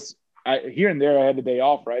 because here and there I had a day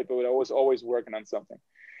off, right? But I was always working on something.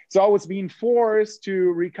 So I was being forced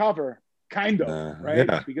to recover, kind of, right?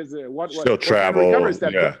 Yeah. Because still travel, kind of recovery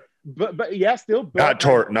step, but yeah, still. But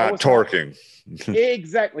not torquing.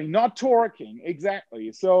 Exactly, not torquing,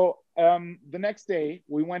 exactly. So the next day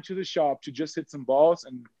we went to the shop to just hit some balls,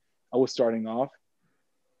 and I was starting off.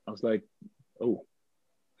 I was like, oh.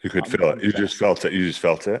 You could feel it. You just felt it. You just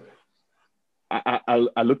felt it.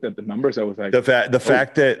 I looked at the numbers. I was like, the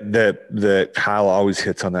fact that Kyle always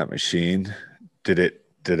hits on that machine, did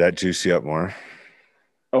that juice you up more?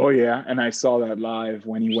 Oh yeah, and I saw that live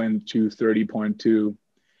when he went to 30.2.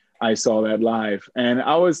 I saw that live, and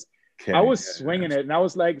I was swinging it, and I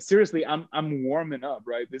was like, seriously, I'm warming up,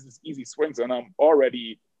 right? This is easy swings, and I'm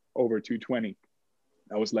already over 220.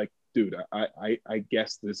 I was like, dude, I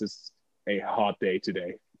guess this is a hot day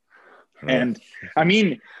today. And I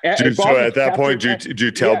mean, so at that point, did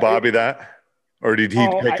you tell Bobby that, or did he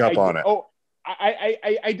pick up on it?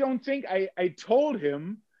 I don't think I told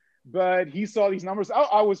him, but he saw these numbers.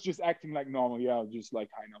 I was just acting like normal. Yeah, just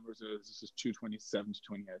like high numbers. This is 227 to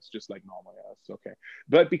 20. It's just like normal. Yeah, it's okay.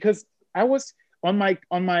 But because I was on my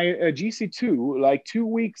GC2, like 2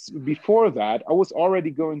 weeks before that, I was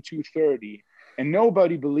already going 230. And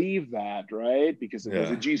nobody believed that, right? Because it was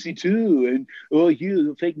a GC2 and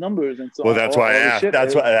you fake numbers and so on. Well, that's why I asked.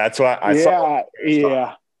 That's why I saw. Yeah. So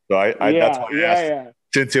that's why I asked. Yeah.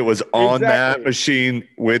 Since it was on that machine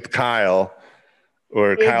with Kyle,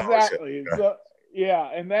 or Kyle. Exactly. So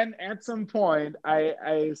and then at some point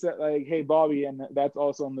I said like, hey Bobby, and that's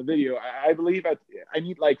also on the video. I believe I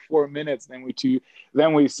need like 4 minutes. Then we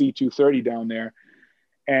see 230 down there.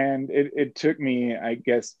 And it took me, I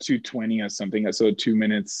guess, 2:20 or something. So 2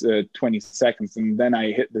 minutes, 20 seconds. And then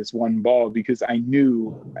I hit this one ball because I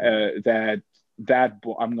knew that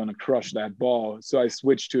ball, I'm going to crush that ball. So I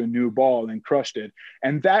switched to a new ball and crushed it.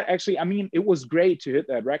 And that actually, I mean, it was great to hit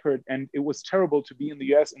that record. And it was terrible to be in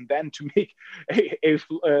the US and then to make a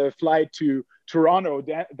flight to Toronto,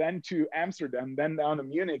 then to Amsterdam, then down to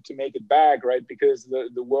Munich to make it back, right? Because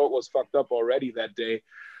the world was fucked up already that day.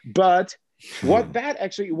 But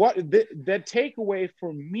the takeaway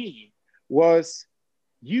for me was,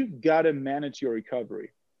 you got to manage your recovery.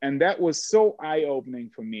 And that was so eye-opening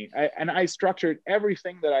for me. I structured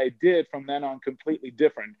everything that I did from then on completely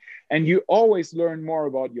different. And you always learn more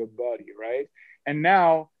about your body, right? And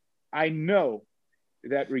now I know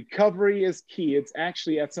that recovery is key. It's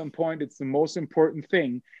actually, at some point, it's the most important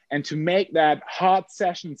thing. And to make that hot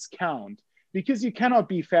sessions count, because you cannot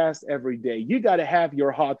be fast every day. You got to have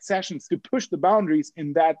your hot sessions to push the boundaries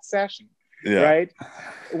in that session. right?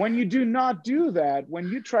 When you do not do that, when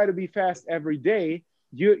you try to be fast every day,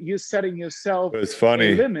 you're setting yourself It's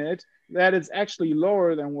funny. a limit that is actually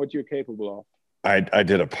lower than what you're capable of. I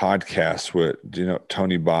did a podcast with, do you know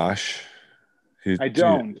Tony Bosch? I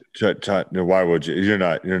don't. Why would you? You're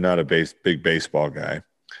not a big baseball guy.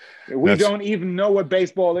 We don't even know what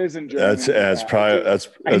baseball is in Germany.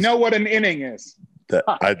 I know what an inning is.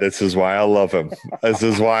 This is why I love him. This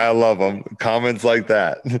is why I love him. Comments like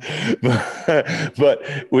that.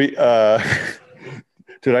 But we,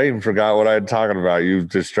 dude, I even forgot what I had talking about. You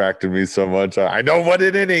distracted me so much. I know what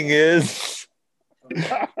an inning is.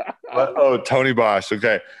 Tony Bosch.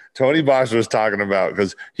 Okay. Tony Bosch was talking about,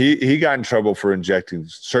 because he got in trouble for injecting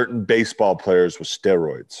certain baseball players with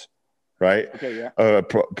steroids. Right. Okay. Yeah.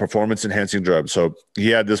 Performance enhancing drugs. So he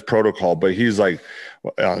had this protocol, but he's like,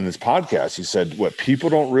 on this podcast, he said, what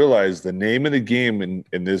people don't realize, the name of the game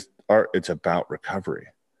in this art, it's about recovery.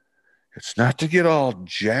 It's not to get all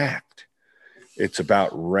jacked. It's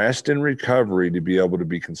about rest and recovery to be able to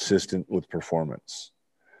be consistent with performance,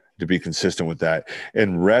 to be consistent with that.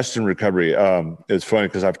 And rest and recovery. It's funny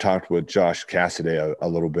because I've talked with Josh Cassidy a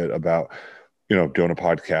little bit about, doing a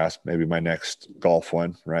podcast, maybe my next golf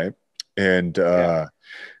one. Right. And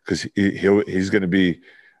because he's going to be,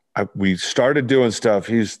 we started doing stuff.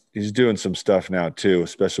 He's doing some stuff now too,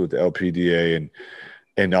 especially with the LPDA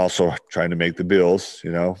and also trying to make the bills.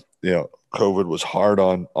 COVID was hard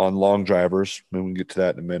on long drivers. Maybe we can get to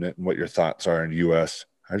that in a minute, and what your thoughts are in the U.S.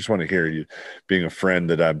 I just want to hear you, being a friend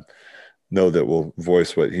that I know that will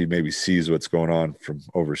voice what he maybe sees, what's going on from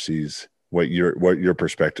overseas, what your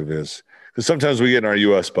perspective is, because sometimes we get in our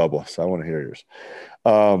U.S. bubble. So I want to hear yours.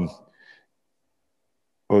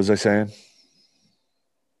 What was I saying?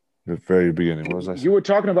 The very beginning. What was I saying? You were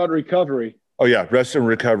talking about recovery. Oh yeah, rest and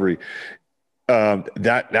recovery.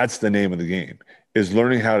 That's the name of the game, is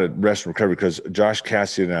learning how to rest and recover. Because Josh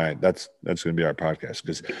Cassidy and I, that's going to be our podcast.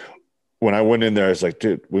 Because when I went in there, I was like,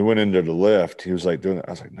 dude, we went into the lift. He was like doing it.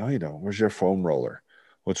 I was like, no, you don't. Where's your foam roller?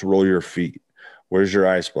 Let's roll your feet. Where's your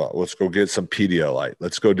ice ball? Let's go get some Pedialyte.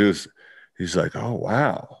 Let's go do this. He's like, oh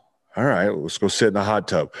wow. All right, let's go sit in the hot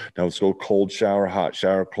tub. Now let's go cold shower, hot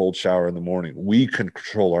shower, cold shower in the morning. We can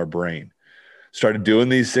control our brain. Started doing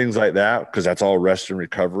these things like that, because that's all rest and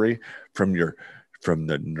recovery from the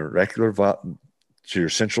regular to your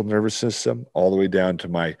central nervous system, all the way down to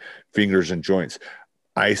my fingers and joints.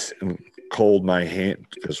 Ice and cold my hand,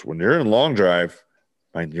 because when you're in a long drive,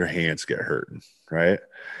 your hands get hurting, right?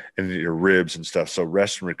 And your ribs and stuff. So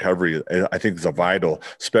rest and recovery, I think, is a vital,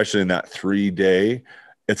 especially in that 3-day.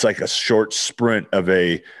 It's like a short sprint of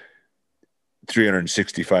a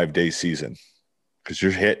 365-day season, because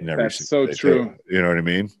you're hitting every That's so true. Too. You know what I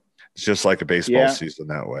mean? It's just like a baseball season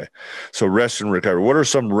that way. So rest and recovery. What are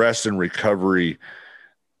some rest and recovery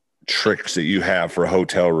tricks that you have for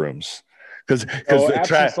hotel rooms? So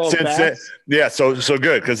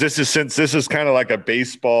good, because this is kind of like a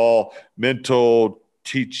baseball mental,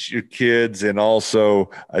 teach your kids and also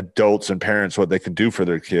adults and parents what they can do for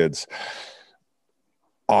their kids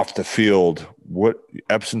off the field. What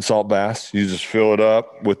Epsom salt baths? You just fill it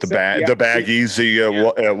up with the baggies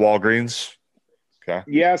at Walgreens. Okay.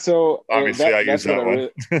 Yeah. So obviously, I use that one.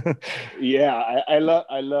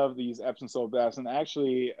 I love these Epsom salt baths, and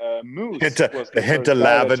actually, Moose was the hint of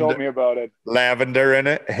lavender. Told me about it. Lavender in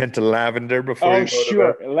it. A hint of lavender before. Oh,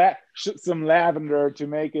 sure. Some lavender to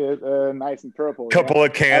make it nice and purple. Couple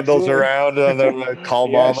of candles around on the call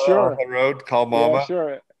mama on the road. Call mama. Yeah,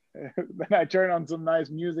 sure. Then I turn on some nice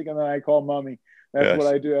music and then I call mommy. That's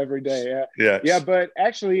what I do every day. Yeah. But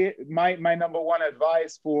actually, my number one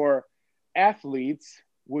advice for athletes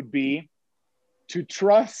would be to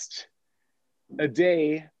trust a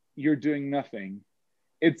day you're doing nothing.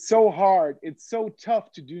 It's so hard. It's so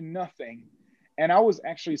tough to do nothing. And I was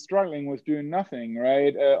actually struggling with doing nothing,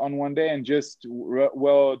 right? On one day, and just,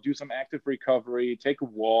 do some active recovery, take a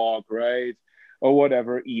walk, right? Or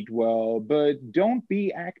whatever, eat well, but don't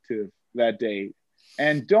be active that day.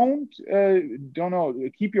 And don't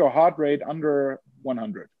keep your heart rate under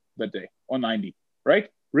 100 that day, or 90, right?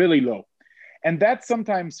 Really low. And that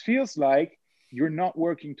sometimes feels like you're not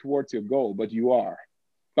working towards your goal, but you are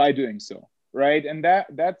by doing so, right? And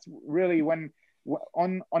that's really when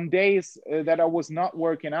on days that I was not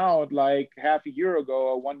working out, like half a year ago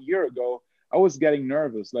or 1 year ago, I was getting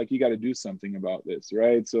nervous, like, you got to do something about this,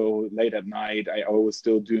 right? So late at night, I was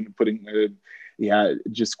still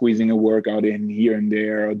just squeezing a workout in here and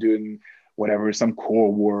there, or doing whatever, some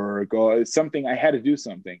core work or something. I had to do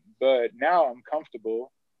something. But now I'm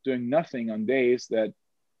comfortable doing nothing on days that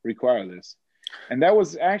require this. And that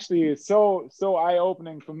was actually so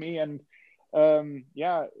eye-opening for me. And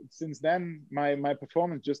yeah, since then my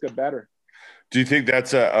performance just got better. Do you think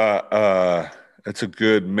that's a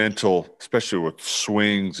good mental, especially with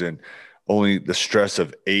swings and only the stress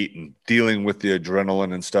of 8 and dealing with the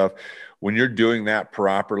adrenaline and stuff? When you're doing that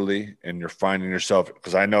properly and you're finding yourself,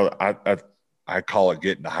 because I know I call it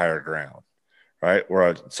getting to higher ground, right?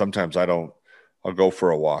 Where sometimes I'll go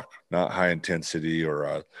for a walk, not high intensity,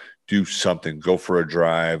 or do something, go for a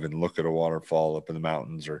drive and look at a waterfall up in the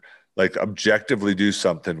mountains, or like objectively do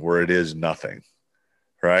something where it is nothing,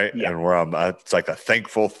 right? Yeah. And where it's like a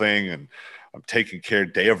thankful thing, and I'm taking care,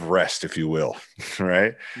 day of rest, if you will,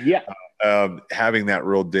 right? Yeah. Having that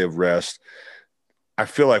real day of rest, I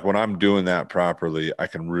feel like when I'm doing that properly, I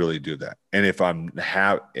can really do that. And if I'm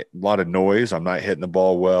have a lot of noise, I'm not hitting the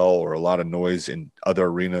ball well, or a lot of noise in other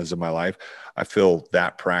arenas of my life, I feel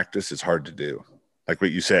that practice is hard to do. Like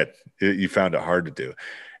what you said, you found it hard to do.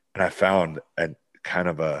 And I found a kind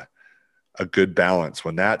of a good balance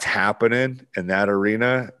when that's happening in that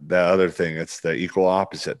arena. The other thing, it's the equal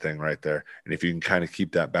opposite thing right there. And if you can kind of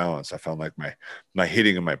keep that balance, I found like my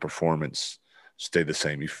hitting and my performance stay the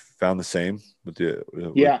same. You found the same with the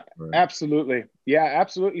yeah, absolutely. Yeah,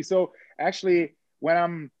 absolutely. So actually, when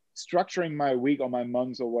I'm structuring my week or my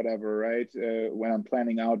months or whatever, right? When I'm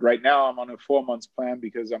planning out right now, I'm on a 4 months plan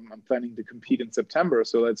because I'm planning to compete in September.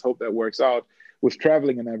 So let's hope that works out with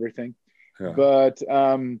traveling and everything. Yeah. But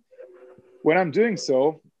when I'm doing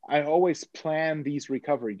so, I always plan these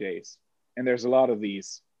recovery days, and there's a lot of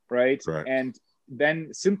these, right? Right. And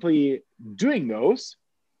then simply doing those,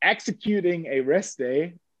 executing a rest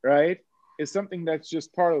day, right, is something that's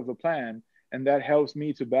just part of the plan, and that helps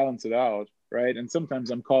me to balance it out, right? And sometimes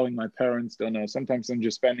I'm calling my parents, don't know. Sometimes I'm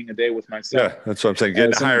just spending a day with myself. Yeah, that's what I'm saying.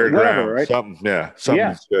 Getting higher whatever, ground, right?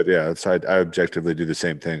 something's good. Yeah, I objectively do the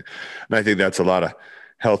same thing, and I think that's a lot of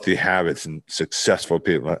healthy habits and successful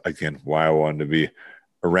people. Again, why I wanted to be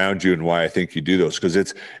around you and why I think you do those, because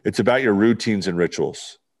it's about your routines and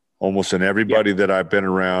rituals. Almost in everybody that I've been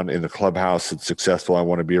around in the clubhouse that's successful, I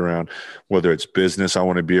want to be around. Whether it's business, I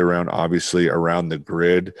want to be around. Obviously, around the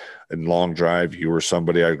grid and long drive, you were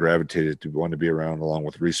somebody I gravitated to want to be around, along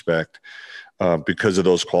with respect, because of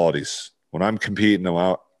those qualities. When I'm competing,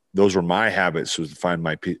 those were my habits, was to find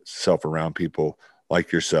myself around people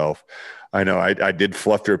like yourself. I know I did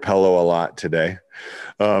fluff your pillow a lot today.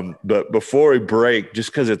 But before we break,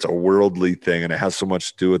 just because it's a worldly thing and it has so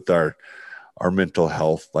much to do with our mental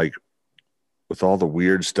health, like with all the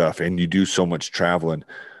weird stuff, and you do so much traveling,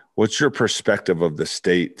 what's your perspective of the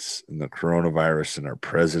States and the coronavirus and our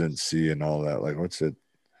presidency and all that? Like, what's it?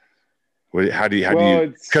 How do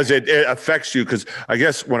you, because it affects you? Because I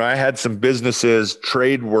guess when I had some businesses,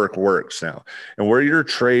 trade work works now. And where your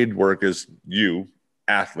trade work is you,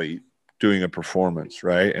 athlete, doing a performance,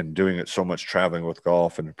 right? And doing it so much traveling with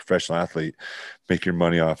golf and a professional athlete, make your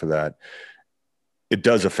money off of that. It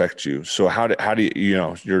does affect you. So how do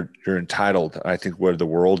you, you're entitled. I think where the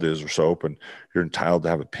world is, we're so open, you're entitled to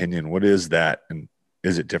have opinion. What is that? And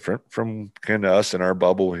is it different from kind of us in our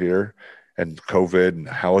bubble here and COVID? And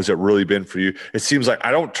how has it really been for you? It seems like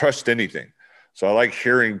I don't trust anything. So I like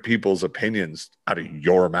hearing people's opinions out of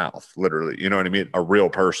your mouth, literally, you know what I mean? A real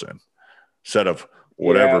person instead of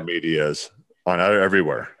whatever media is on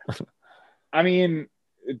everywhere. I mean,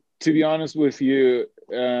 to be honest with you,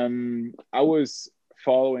 I was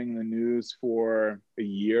following the news for a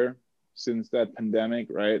year since that pandemic,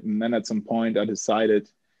 right? And then at some point I decided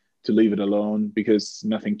to leave it alone because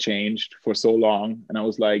nothing changed for so long. And I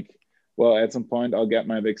was like, well, at some point I'll get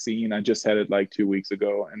my vaccine. I just had it like 2 weeks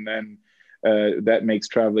ago. And then that makes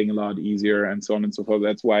traveling a lot easier and so on and so forth.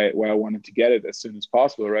 That's why I wanted to get it as soon as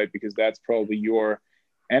possible, right? Because that's probably your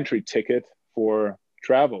entry ticket for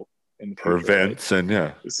travel in the future, events, right?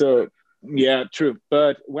 And so yeah, true.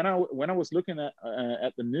 But when I was looking at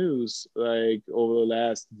the news, like over the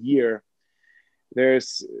last year,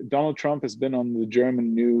 there's Donald Trump has been on the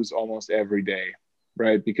German news almost every day,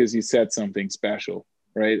 right? Because he said something special,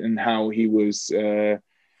 right? And how he was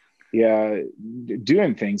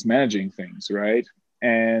doing things, managing things, right?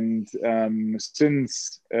 And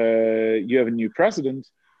since you have a new president,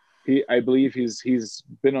 I believe he's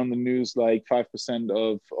been on the news like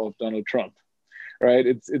 5% of Donald Trump, right?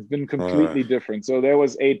 It's been completely different. So there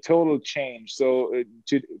was a total change. So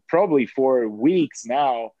probably for weeks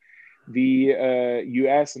now, the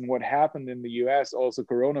U.S. and what happened in the U.S. also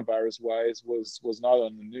coronavirus wise was not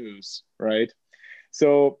on the news, right?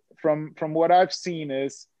 So from what I've seen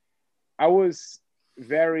is I was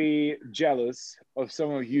very jealous of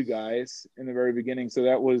some of you guys in the very beginning. So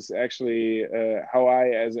that was actually how I,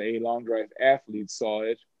 as a long drive athlete, saw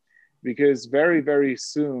it, because very, very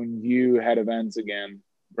soon you had events again.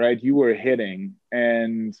 right? You were hitting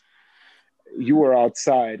and you were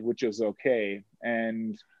outside, which is okay.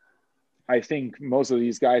 And I think most of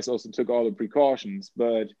these guys also took all the precautions,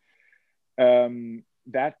 but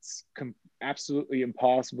that's absolutely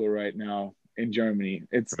impossible right now in Germany.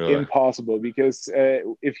 It's Really? impossible because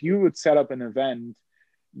if you would set up an event,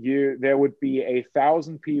 there would be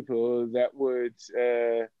 1,000 people that would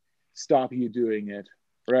stop you doing it,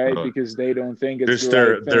 right? Really? Because they don't think it's Just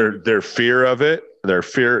the right thing. their fear of it,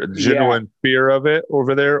 genuine fear of it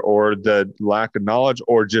over there, or the lack of knowledge,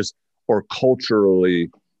 or culturally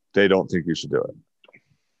they don't think you should do it.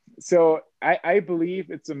 So I believe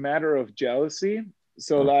it's a matter of jealousy.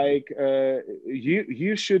 So like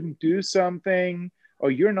you shouldn't do something, or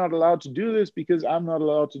you're not allowed to do this because I'm not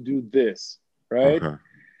allowed to do this, right? Okay.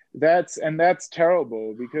 That's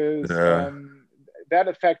terrible because that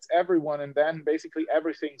affects everyone, and then basically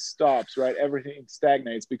everything stops, right? Everything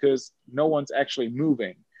stagnates because no one's actually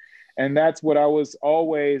moving, and that's what I was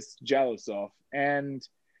always jealous of. And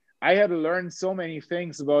I had to learn so many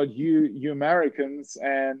things about you Americans,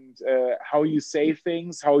 and how you say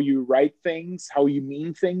things, how you write things, how you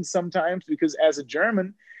mean things sometimes. Because as a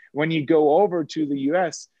German, when you go over to the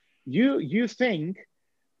US, you think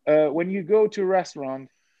when you go to a restaurant,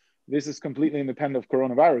 this is completely independent of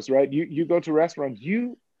coronavirus, right? You go to a restaurant,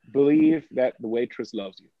 you believe that the waitress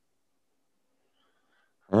loves you.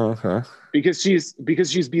 Oh, okay. Because she's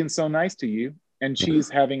being so nice to you, and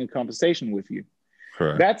she's having a conversation with you.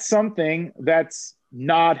 Correct. That's something that's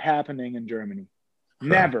not happening in Germany. Correct.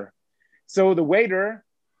 Never. So the waiter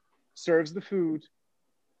serves the food,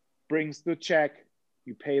 brings the check,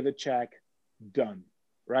 you pay the check, done,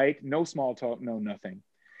 right? No small talk, no nothing.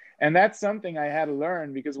 And that's something I had to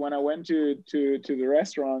learn, because when I went to the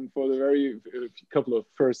restaurant for the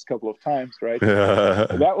first couple of times, right?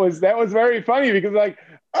 that was very funny, because like,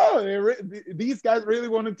 oh, these guys really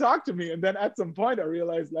want to talk to me. And then at some point I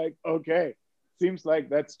realized, like, okay, seems like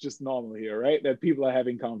that's just normal here, right? That people are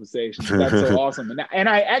having conversations. That's so awesome. And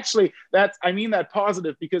I mean that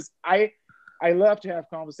positive, because I love to have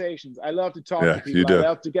conversations. I love to talk to people. I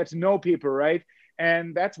love to get to know people, right?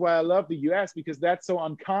 And that's why I love the US, because that's so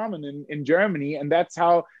uncommon in Germany. And that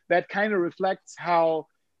kind of reflects how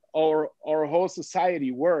our whole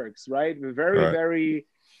society works, right? We're very,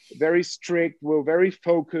 very strict. We're very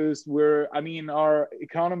focused. Our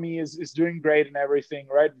economy is doing great and everything,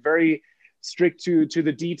 right? Very strict to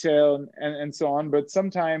the detail and so on. But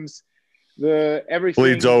sometimes everything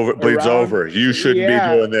bleeds over. You shouldn't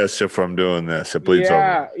be doing this if I'm doing this. It bleeds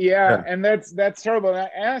over. Yeah. And that's terrible.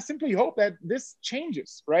 And I simply hope that this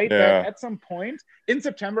changes, right? Yeah. That at some point in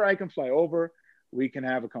September I can fly over. We can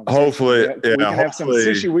have a conversation. Hopefully, we can have some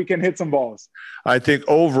sushi. We can hit some balls. I think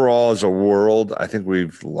overall as a world, I think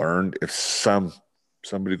we've learned, if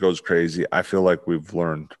somebody goes crazy, I feel like we've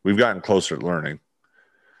gotten closer to learning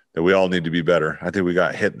that we all need to be better. I think we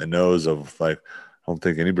got hit in the nose of, like, I don't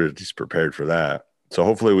think anybody's prepared for that. So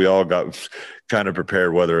hopefully we all got kind of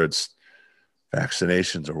prepared, whether it's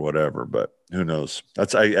vaccinations or whatever, but who knows?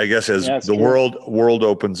 That's, I guess, as the world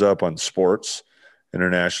opens up on sports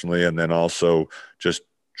internationally, and then also just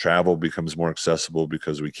travel becomes more accessible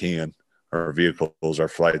because we can, our vehicles, our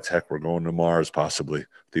flights, heck, we're going to Mars possibly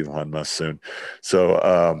with Elon Musk soon.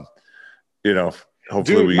 So,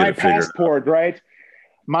 hopefully we get it figured out. My passport, right?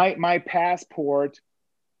 My passport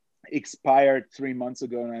expired 3 months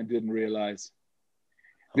ago, and I didn't realize,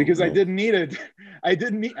 because I didn't need it.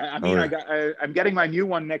 I'm getting my new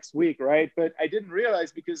one next week, right? But I didn't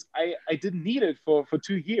realize, because I didn't need it for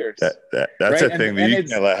 2 years. That's right? a thing that you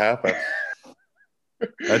can't let happen.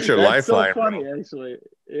 That's your lifeline. So funny, actually.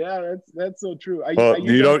 Yeah, that's so true.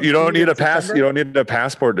 You don't need a pass. You don't need a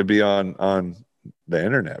passport to be on the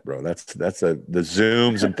internet, bro. That's the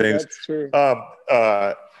Zooms and things. That's true.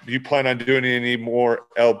 You plan on doing any more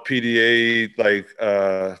LPDA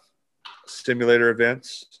simulator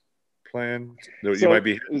events planned? You might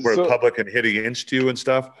be where the public can hit against you and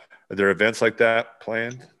stuff. Are there events like that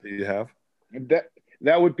planned that you have?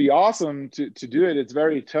 That would be awesome to do it. It's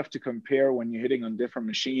very tough to compare when you're hitting on different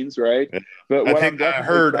machines, right? But I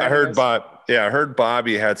heard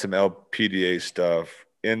Bobby had some LPDA stuff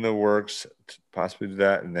in the works to possibly do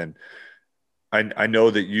that. And then I know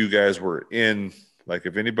that you guys were in, like,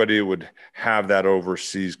 if anybody would have that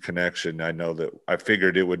overseas connection, I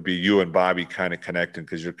figured it would be you and Bobby kind of connecting,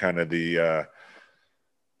 because you're kind of the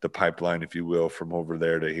pipeline, if you will, from over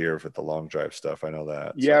there to here with the long drive stuff. I know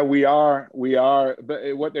that. Yeah, so. We are.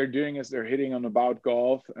 But what they're doing is they're hitting on About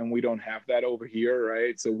Golf, and we don't have that over here,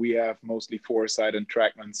 right? So we have mostly Foresight and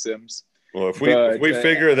Trackman Sims. Well, if we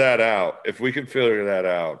figure that out, if we can figure that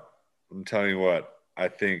out, I'm telling you what, I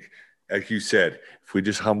think like you said, if we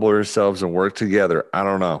just humble ourselves and work together, I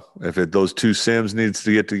don't know if those two Sims needs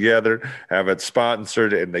to get together, have it spot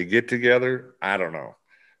inserted, and they get together. I don't know,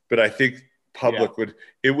 but I think public would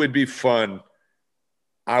be fun.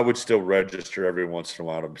 I would still register every once in a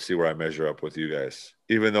while to see where I measure up with you guys,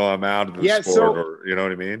 even though I'm out of the sport, or you know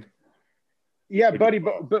what I mean? Yeah, buddy.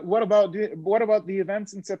 But what about the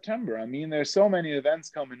events in September? I mean, there's so many events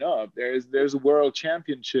coming up. There's a world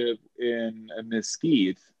championship in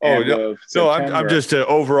Mesquite. No, I'm just an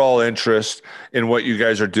overall interest in what you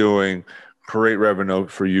guys are doing. Create revenue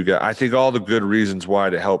for you guys. I think all the good reasons why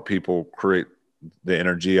to help people create the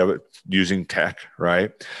energy of it using tech,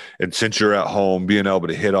 right? And since you're at home, being able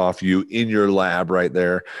to hit off you in your lab right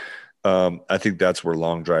there. I think that's where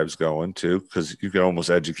Long Drive's going too, because you can almost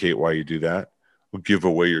educate why you do that. We'll give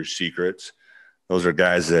away your secrets. Those are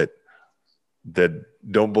guys that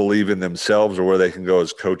don't believe in themselves or where they can go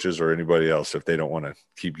as coaches or anybody else if they don't want to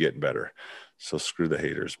keep getting better. So screw the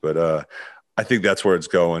haters. But I think that's where it's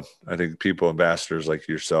going. I think people, ambassadors like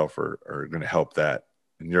yourself, are going to help that.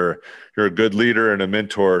 And you're a good leader and a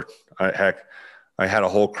mentor. I had a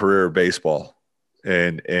whole career of baseball,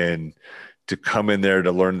 and to come in there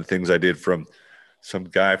to learn the things I did from some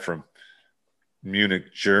guy from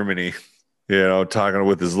Munich, Germany, talking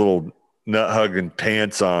with his little nut hugging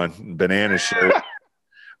pants on, banana shirt,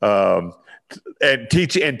 and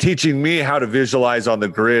teaching me how to visualize on the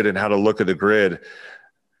grid and how to look at the grid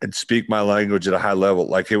and speak my language at a high level.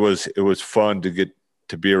 Like it was fun to get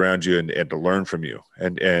to be around you and to learn from you.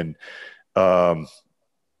 And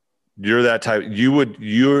you're that type.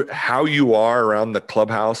 How you are around the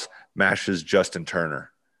clubhouse matches Justin Turner.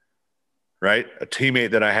 Right? A teammate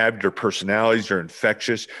that I have, your personalities are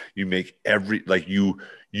infectious. You make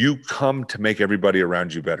you come to make everybody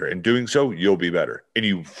around you better. In doing so, you'll be better. And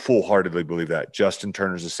you full-heartedly believe that. Justin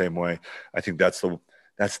Turner's the same way. I think that's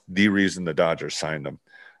the reason the Dodgers signed him.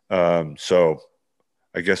 So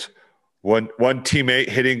I guess one teammate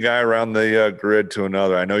hitting guy around the grid to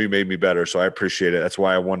another. I know you made me better, so I appreciate it. That's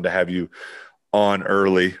why I wanted to have you on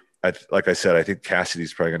early. Like I said, I think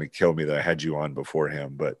Cassidy's probably going to kill me that I had you on before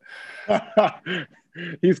him, but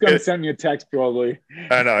he's going to send me a text probably.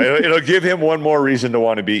 I know it'll give him one more reason to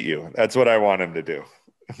want to beat you. That's what I want him to do.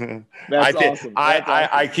 That's awesome.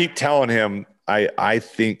 I keep telling him I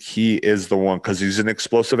think he is the one, because he's an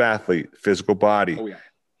explosive athlete, physical body. Oh, yeah.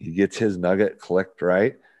 He gets his nugget clicked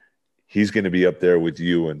right. He's going to be up there with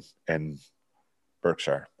you and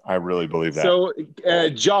Berkshire. I really believe that. So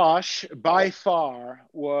Josh, by far,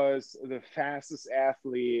 was the fastest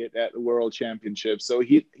athlete at the World Championship. So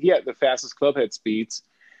he had the fastest club head speeds,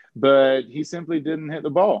 but he simply didn't hit the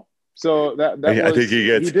ball. So I think he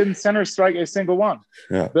didn't center strike a single one.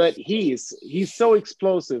 Yeah. But he's so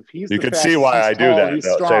explosive. You can see why I do that.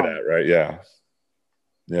 Say that, right? Yeah.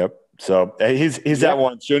 Yep. So he's that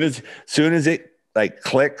one. Soon as it like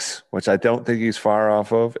clicks, which I don't think he's far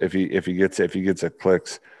off of. If he gets it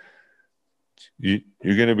clicks, you're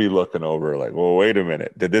going to be looking over like, well, wait a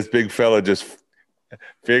minute. Did this big fella just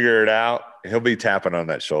figure it out? He'll be tapping on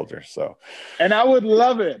that shoulder. So, and I would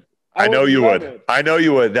love it. I know you would. I know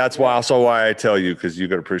you would. That's why I tell you, because you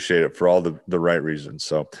could appreciate it for all the right reasons.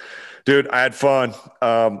 So, dude, I had fun.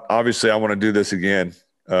 Obviously, I want to do this again.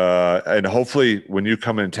 And hopefully when you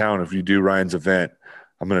come in town, if you do Ryan's event,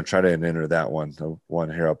 I'm going to try to enter that one, the one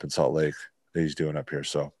here up in Salt Lake that he's doing up here.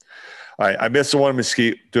 So I missed the one in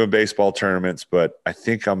Mesquite doing baseball tournaments, but I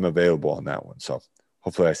think I'm available on that one. So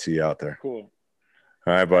hopefully I see you out there. Cool.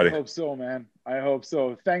 All right, buddy. I hope so, man. I hope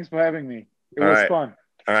so. Thanks for having me. It was fun.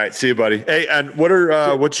 All right. See you, buddy. Hey, and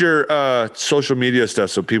what's your social media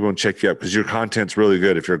stuff so people can check you up? Because your content's really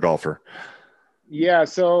good if you're a golfer. Yeah,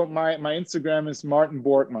 so my Instagram is Martin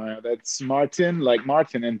Borgmeier. That's Martin, like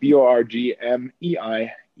Martin, and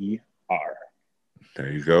Borgmeier. There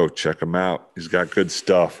you go. Check him out. He's got good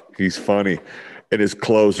stuff. He's funny. And his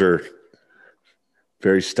clothes are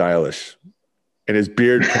very stylish. And his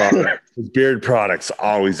beard product's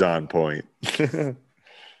always on point. All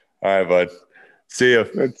right, bud. See you.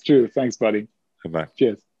 That's true. Thanks, buddy. Bye.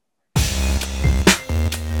 Cheers.